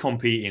actually me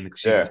competing.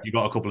 She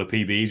got a couple of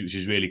PBs, which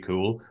is really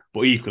cool.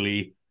 But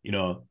equally,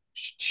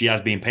 she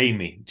has been paying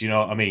me. Do you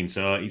know what I mean?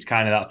 So it's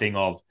kind of that thing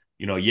of,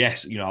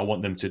 yes, I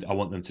want them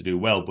to do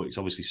well, but it's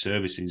obviously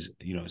services,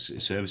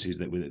 services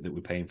that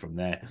we're paying from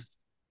there.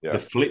 Yeah.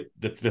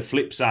 The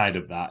flip side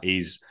of that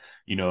is,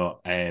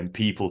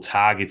 people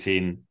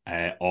targeting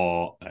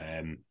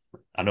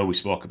I know we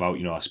spoke about,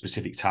 a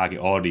specific target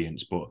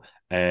audience, but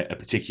a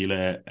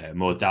particular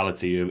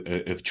modality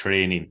of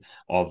training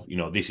of,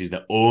 this is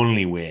the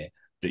only way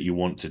that you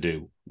want to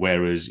do.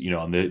 Whereas,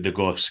 they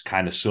go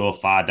kind of so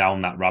far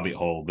down that rabbit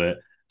hole that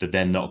they're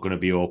then not going to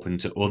be open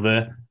to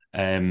other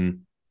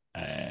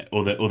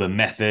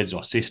methods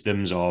or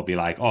systems, or be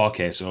like, oh,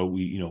 okay, so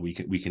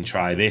we can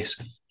try this.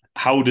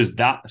 How does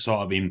that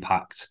sort of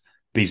impact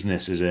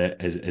business as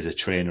a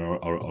trainer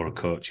or a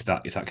coach,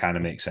 if that kind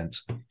of makes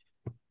sense?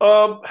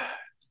 But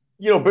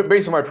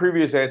based on my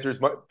previous answers,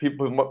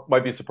 people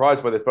might be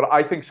surprised by this, but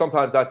I think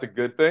sometimes that's a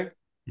good thing.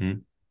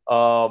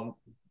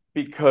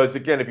 Because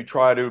again, if you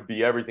try to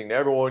be everything to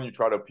everyone, you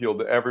try to appeal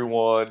to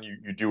everyone,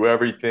 you do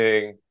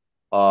everything,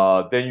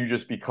 then you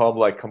just become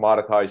like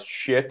commoditized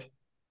shit,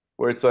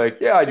 where it's like,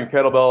 yeah, I do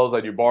kettlebells,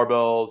 I do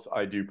barbells,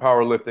 I do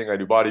powerlifting, I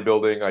do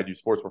bodybuilding, I do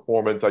sports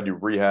performance, I do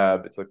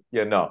rehab. It's like,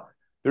 yeah, no.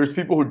 There's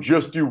people who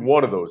just do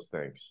one of those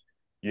things,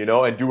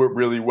 and do it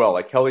really well.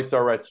 Like Kelly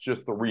Starrett's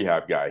just the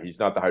rehab guy. He's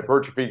not the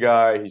hypertrophy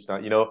guy. He's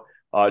not,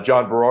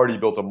 John Berardi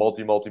built a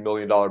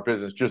multi-million-dollar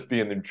business just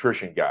being the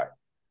nutrition guy.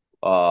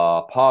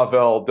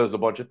 Pavel does a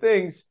bunch of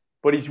things,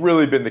 but he's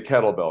really been the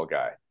kettlebell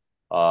guy.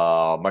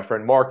 My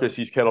friend Marcus,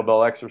 he's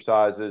kettlebell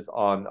exercises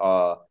on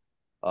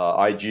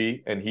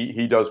IG, and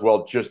he does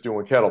well just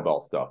doing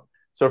kettlebell stuff.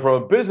 So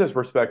from a business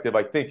perspective,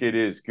 I think it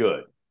is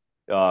good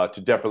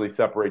to definitely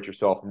separate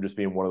yourself from just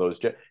being one of those.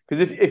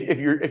 Because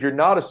if you're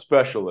not a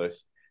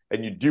specialist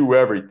and you do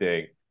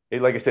everything,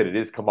 like I said, it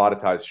is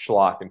commoditized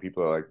schlock, and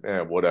people are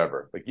like,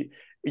 whatever. Like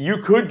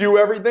you could do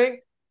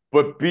everything,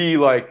 but be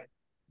like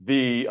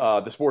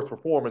the sports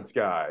performance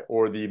guy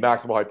or the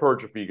maximal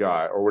hypertrophy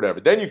guy or whatever.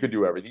 Then you could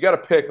do everything. You got to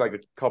pick like a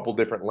couple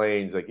different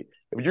lanes. Like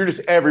if you're just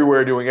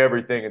everywhere doing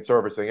everything and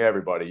servicing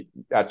everybody,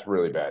 that's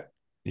really bad.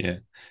 Yeah.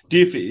 Do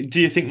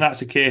you think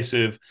that's a case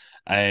of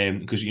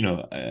because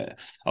a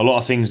lot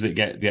of things that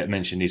get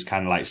mentioned is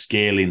kind of like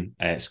scaling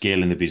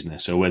the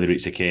business. So whether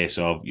it's a case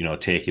of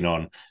taking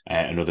on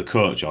another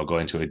coach or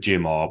going to a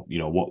gym or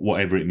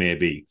whatever it may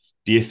be,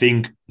 do you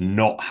think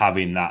not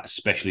having that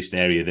specialist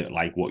area that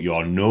like what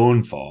you're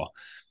known for,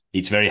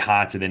 it's very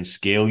hard to then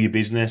scale your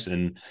business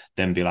and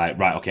then be like,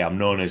 right, okay, I'm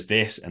known as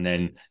this, and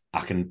then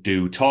I can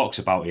do talks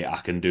about it,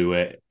 I can do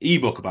an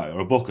ebook about it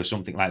or a book or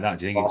something like that?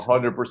 Do you think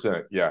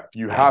 100%? Yeah,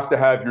 you have to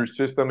have your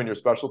system and your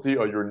specialty,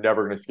 or you're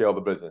never going to scale the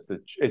business.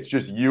 It's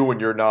just you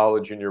and your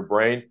knowledge and your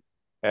brain.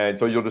 And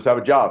so you'll just have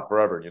a job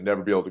forever. You'll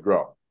never be able to grow.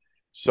 Yeah.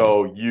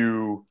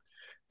 So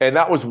and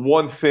that was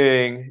one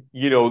thing,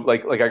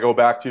 like I go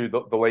back to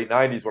the late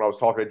 90s when I was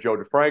talking to Joe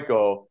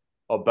DeFranco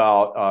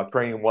about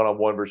training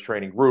one-on-one versus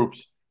training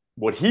groups.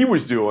 What he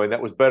was doing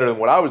that was better than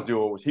what I was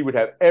doing was he would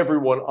have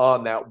everyone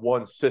on that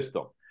one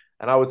system.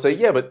 And I would say,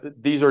 yeah, but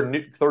these are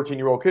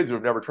 13-year-old kids who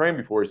have never trained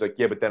before. He's like,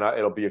 yeah, but then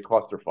it'll be a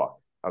clusterfuck.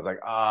 I was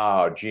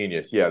like,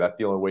 genius. Yeah, that's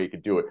the only way you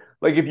could do it.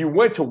 Like if you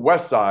went to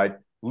Westside,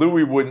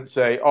 Louis wouldn't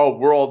say, oh,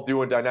 we're all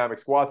doing dynamic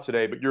squats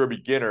today, but you're a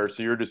beginner,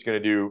 so you're just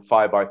going to do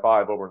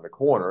 5x5 over in the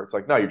corner. It's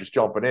like, no, you're just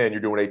jumping in. You're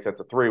doing 8 sets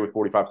of 3 with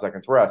 45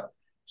 seconds rest.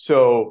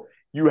 So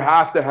you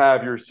have to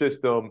have your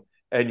system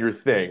and your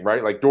thing,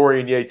 right? Like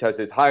Dorian Yates has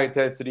his high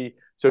intensity.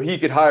 So he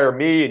could hire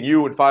me and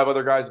you and 5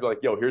 other guys and be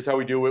like, yo, here's how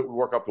we do it. We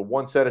work up to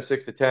 1 set of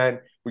 6 to 10.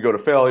 We go to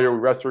failure. We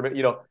rest for a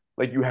minute.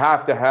 Like you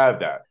have to have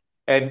that.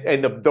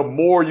 And the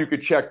more you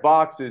could check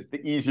boxes,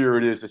 the easier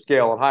it is to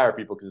scale and hire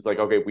people because it's like,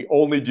 okay, we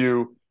only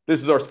do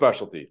this is our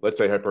specialty, let's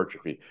say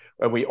hypertrophy.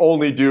 And we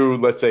only do,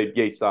 let's say,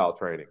 gait style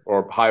training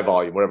or high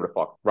volume, whatever the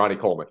fuck, Ronnie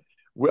Coleman.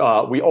 We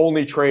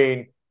only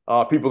train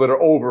people that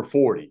are over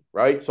 40,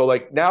 right? So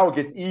like now it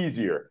gets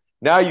easier.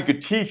 Now you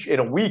could teach in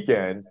a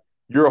weekend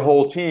your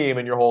whole team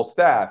and your whole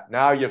staff.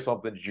 Now you have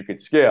something that you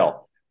could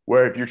scale.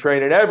 Where if you're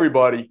training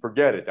everybody,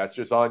 forget it. That's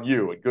just on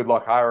you. And good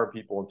luck hiring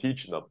people and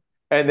teaching them.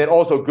 And then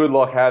also good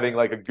luck having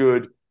like a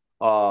good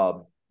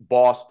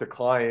boss to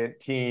client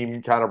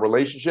team kind of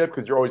relationship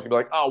because you're always gonna be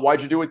like, oh,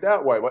 why'd you do it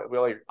that way?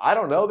 We're like, I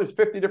don't know. There's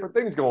 50 different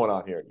things going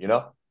on here,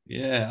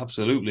 Yeah,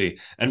 absolutely.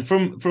 And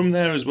from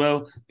there as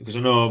well, because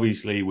I know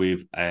obviously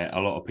with a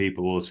lot of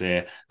people will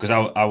say, because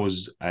I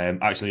was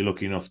actually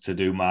lucky enough to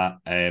do my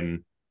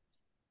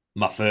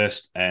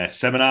first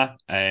seminar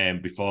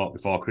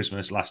before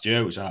Christmas last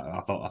year, which I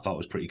thought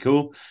was pretty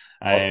cool.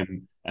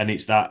 Awesome. And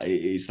it's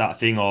that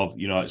thing of,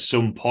 at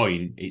some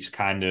point it's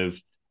kind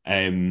of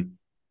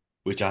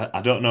which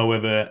I don't know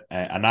whether,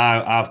 and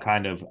I've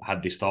kind of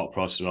had this thought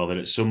process as well, that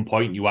at some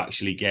point you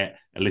actually get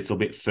a little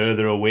bit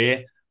further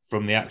away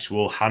from the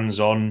actual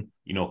hands-on,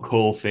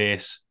 cold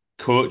face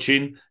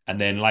coaching,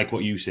 and then like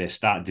what you say,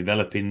 start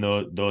developing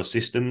those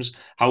systems.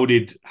 How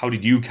did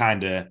you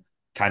kind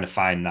of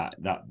find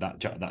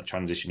that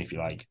transition, if you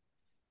like?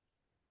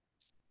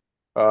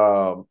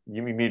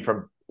 You mean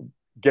from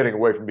getting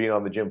away from being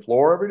on the gym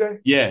floor every day?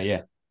 Yeah,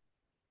 yeah,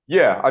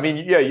 Yeah, I mean,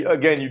 yeah,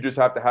 again, you just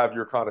have to have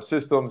your kind of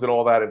systems and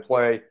all that in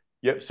play.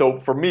 Yeah. So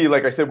for me,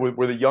 like I said,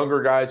 where the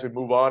younger guys would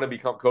move on and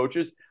become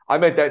coaches, I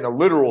meant that in a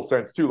literal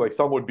sense too. Like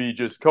some would be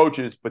just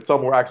coaches, but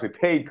some were actually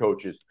paid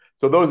coaches.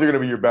 So those are going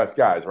to be your best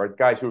guys, right?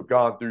 Guys who have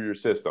gone through your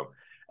system.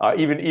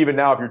 Even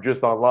now, if you're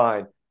just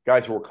online,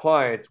 guys who are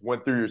clients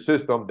went through your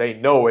system. They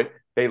know it.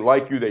 They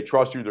like you. They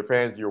trust you. They're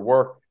fans of your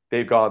work.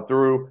 They've gone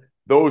through.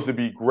 Those would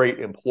be great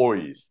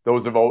employees.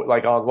 Those have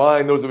like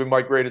online, those have been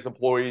my greatest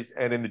employees,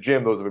 and in the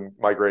gym, those have been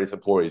my greatest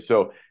employees.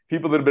 So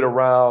people that have been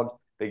around,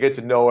 they get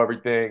to know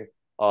everything,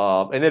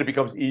 and then it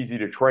becomes easy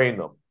to train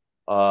them.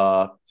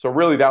 So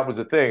really, that was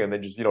the thing, and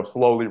then just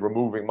slowly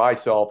removing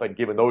myself and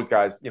giving those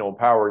guys,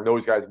 empowering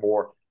those guys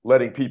more,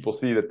 letting people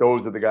see that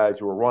those are the guys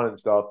who are running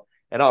stuff,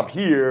 and I'm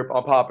here,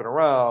 I'm popping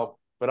around,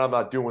 but I'm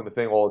not doing the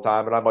thing all the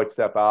time, and I might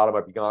step out, I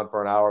might be gone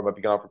for an hour, I might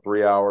be gone for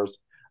 3 hours.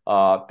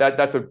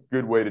 That's a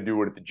good way to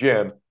do it at the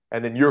gym.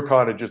 And then you're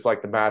kind of just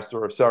like the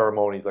master of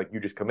ceremonies. Like you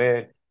just come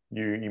in,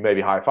 you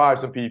maybe high five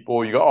some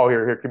people. You go, oh,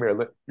 here, come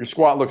here. Your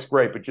squat looks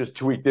great, but just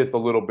tweak this a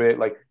little bit.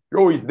 Like you're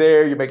always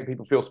there. You're making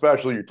people feel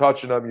special. You're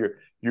touching them.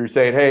 You're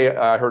saying, hey,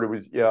 I heard it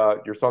was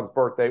your son's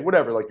birthday,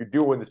 whatever. Like you're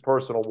doing this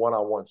personal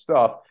one-on-one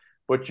stuff,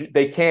 but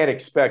they can't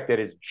expect that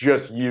it's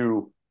just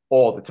you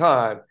all the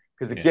time.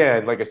 Because yeah.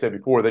 again, like I said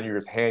before, then you're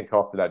just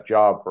handcuffed to that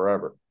job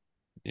forever.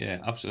 Yeah,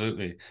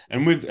 absolutely.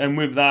 And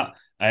with that,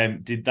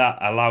 did that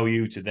allow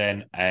you to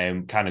then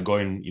kind of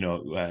going,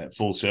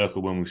 full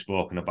circle when we've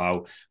spoken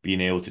about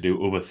being able to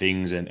do other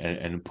things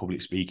and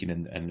public speaking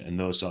and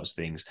those sorts of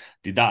things?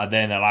 Did that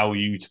then allow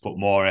you to put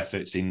more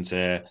efforts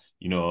into,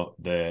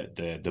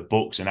 the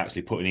books and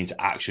actually putting into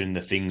action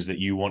the things that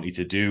you wanted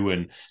to do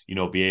and,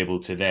 be able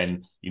to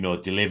then,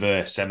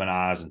 deliver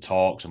seminars and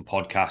talks and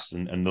podcasts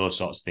and those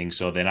sorts of things?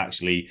 So then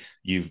actually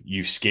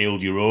you've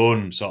scaled your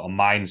own sort of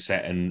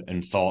mindset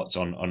and thoughts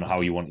on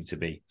how you want it to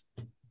be.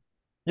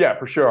 Yeah,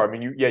 for sure. I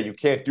mean, you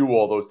can't do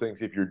all those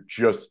things if you're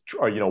just,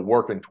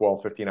 working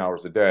 12, 15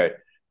 hours a day.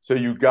 So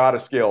you got to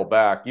scale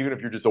back. Even if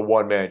you're just a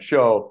one-man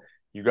show,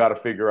 you got to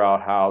figure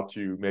out how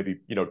to maybe,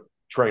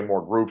 train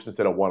more groups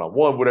instead of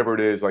one-on-one, whatever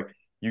it is. Like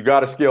you got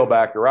to scale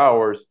back your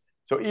hours.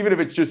 So even if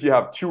it's just you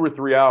have 2 or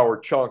 3 hour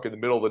chunk in the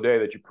middle of the day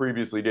that you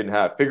previously didn't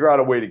have, figure out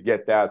a way to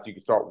get that so you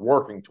can start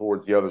working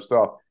towards the other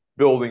stuff,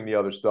 building the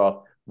other stuff,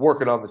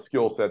 working on the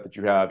skill set that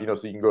you have,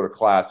 so you can go to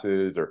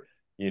classes or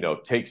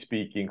take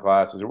speaking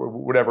classes or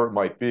whatever it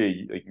might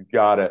be. Like you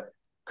gotta,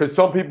 because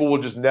some people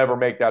will just never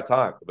make that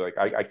time. They'll be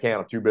like, I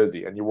can't, I'm too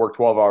busy. And you work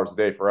 12 hours a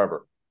day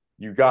forever.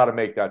 You got to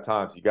make that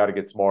time. So you got to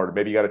get smarter.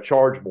 Maybe you got to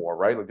charge more,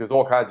 right? Like there's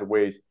all kinds of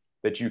ways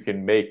that you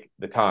can make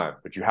the time,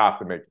 but you have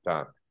to make the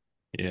time.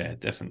 Yeah,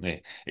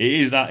 definitely. It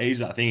is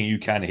that thing. You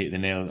kind of hit the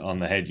nail on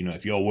the head.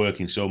 If you're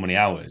working so many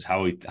hours,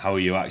 how are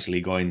you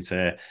actually going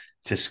to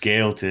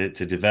scale, to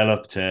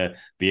develop, to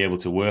be able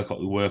to work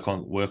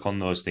on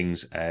those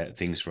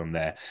things from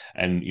there?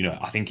 And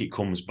I think it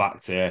comes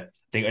back to, I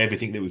think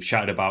everything that we've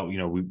chatted about.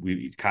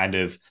 We kind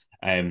of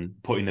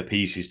putting the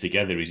pieces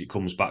together, is it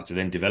comes back to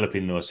then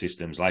developing those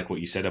systems, like what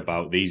you said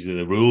about these are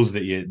the rules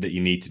that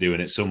you need to do,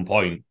 and at some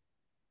point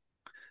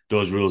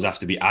those rules have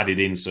to be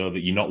added in so that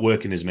you're not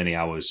working as many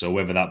hours. So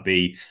whether that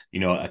be,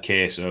 a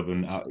case of,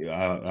 and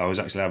I was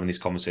actually having this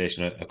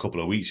conversation a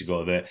couple of weeks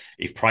ago, that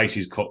if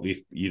prices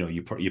if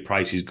your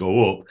prices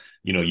go up,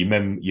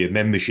 your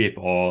membership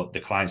or the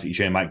clients that you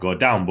train might go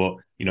down, but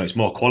it's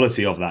more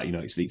quality of that.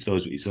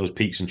 It's those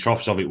peaks and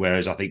troughs of it.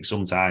 Whereas I think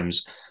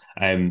sometimes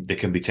there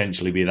can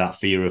potentially be that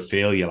fear of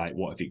failure, like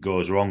what if it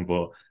goes wrong?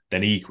 But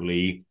then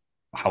equally,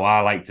 how I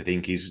like to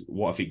think is,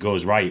 what if it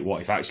goes right?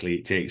 What if actually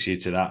it takes you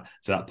to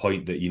that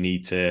point that you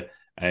need to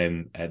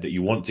that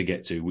you want to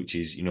get to, which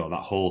is that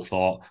whole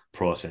thought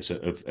process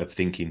of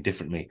thinking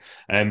differently.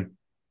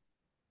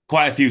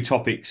 Quite a few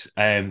topics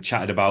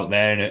chatted about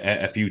there,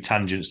 and a few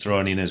tangents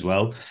thrown in as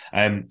well.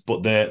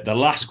 But the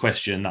last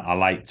question that I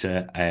like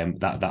to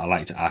that I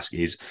like to ask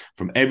is,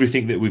 from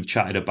everything that we've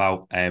chatted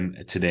about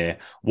today,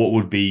 what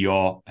would be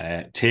your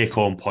take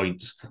home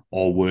points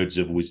or words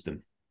of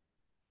wisdom?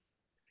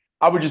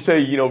 I would just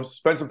say,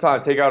 spend some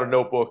time, take out a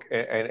notebook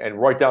and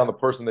write down the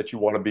person that you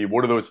want to be.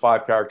 What are those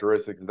 5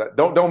 characteristics? That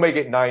don't make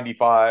it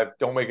 95,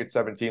 don't make it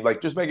 17,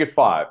 like just make it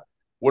 5.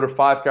 What are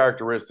 5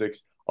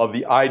 characteristics of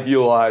the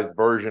idealized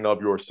version of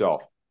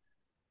yourself?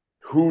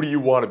 Who do you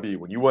want to be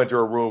when you enter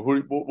a room?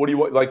 What do you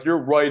want? Like, you're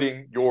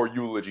writing your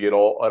eulogy at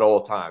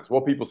all times.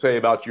 What people say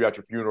about you at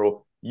your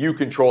funeral, you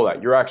control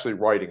that. You're actually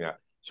writing that.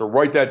 So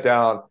write that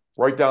down.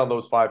 Write down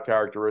those 5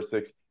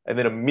 characteristics, and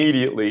then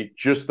immediately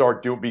just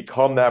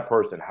become that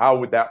person. How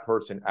would that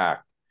person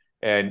act?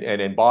 And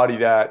embody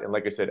that. And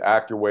like I said,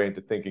 act your way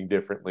into thinking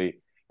differently.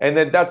 And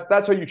then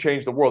that's how you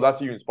change the world. That's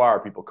how you inspire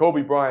people.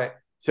 Kobe Bryant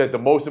said the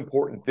most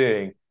important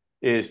thing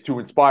is to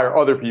inspire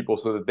other people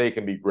so that they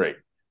can be great.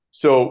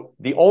 So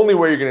the only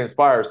way you're going to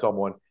inspire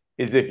someone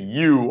is if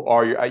you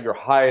are at your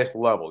highest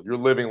level. You're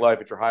living life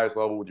at your highest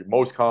level with your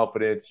most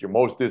confidence, your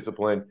most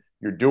discipline.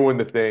 You're doing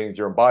the things,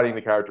 you're embodying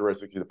the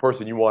characteristics, you're the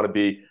person you want to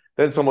be.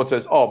 Then someone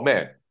says, "Oh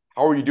man,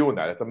 how are you doing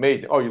that? It's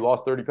amazing. Oh, you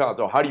lost 30 pounds.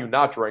 Oh, how do you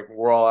not drink when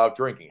we're all out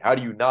drinking? How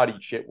do you not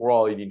eat shit? We're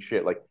all eating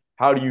shit." Like,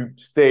 how do you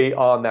stay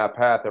on that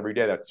path every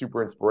day? That's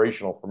super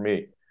inspirational for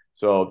me.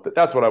 So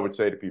that's what I would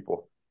say to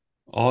people.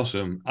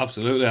 Awesome,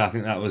 absolutely. I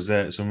think that was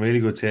some really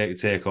good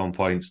take on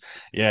points.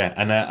 Yeah,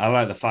 and I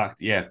like the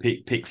fact. Yeah,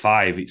 pick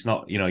 5. It's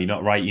not, you're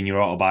not writing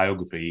your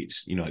autobiography.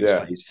 It's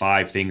Yeah. it's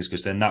 5 things,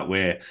 because then that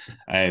way,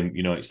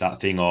 it's that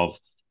thing of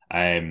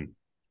I've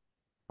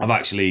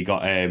actually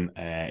got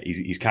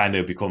he's kind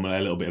of become a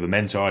little bit of a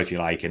mentor, if you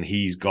like, and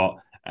he's got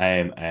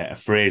a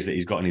phrase that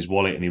he's got in his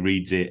wallet, and he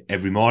reads it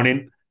every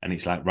morning. And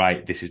it's like,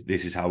 right, this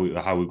is how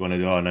we're going to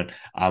go on. And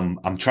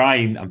I'm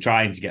trying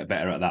to get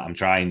better at that. I'm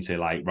trying to,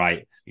 like,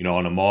 right,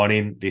 on a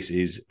morning, this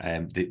is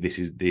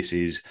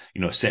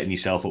setting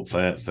yourself up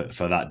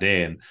for that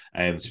day.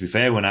 And to be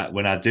fair, when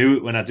I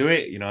do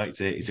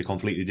it, it's a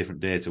completely different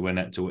day to when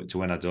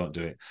I don't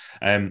do it.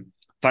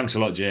 Thanks a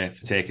lot, Jay,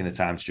 for taking the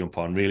time to jump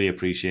on. Really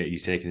appreciate you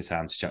taking the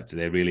time to chat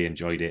today. Really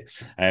enjoyed it.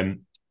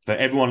 For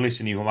everyone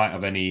listening who might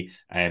have any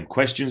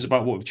questions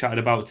about what we've chatted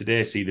about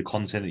today, see the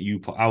content that you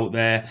put out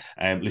there,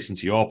 listen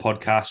to your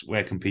podcast,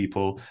 where can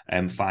people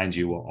find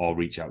you or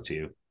reach out to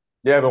you?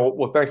 Yeah,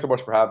 well, thanks so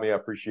much for having me. I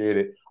appreciate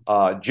it.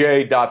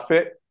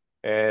 J.fit.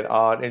 And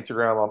on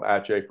Instagram, I'm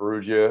at J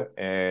Ferruggia,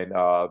 and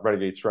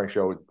Renegade Strength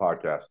Show is the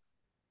podcast.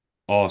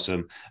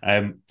 Awesome.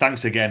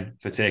 Thanks again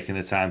for taking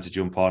the time to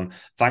jump on.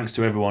 Thanks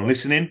to everyone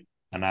listening,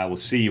 and I will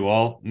see you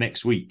all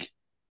next week.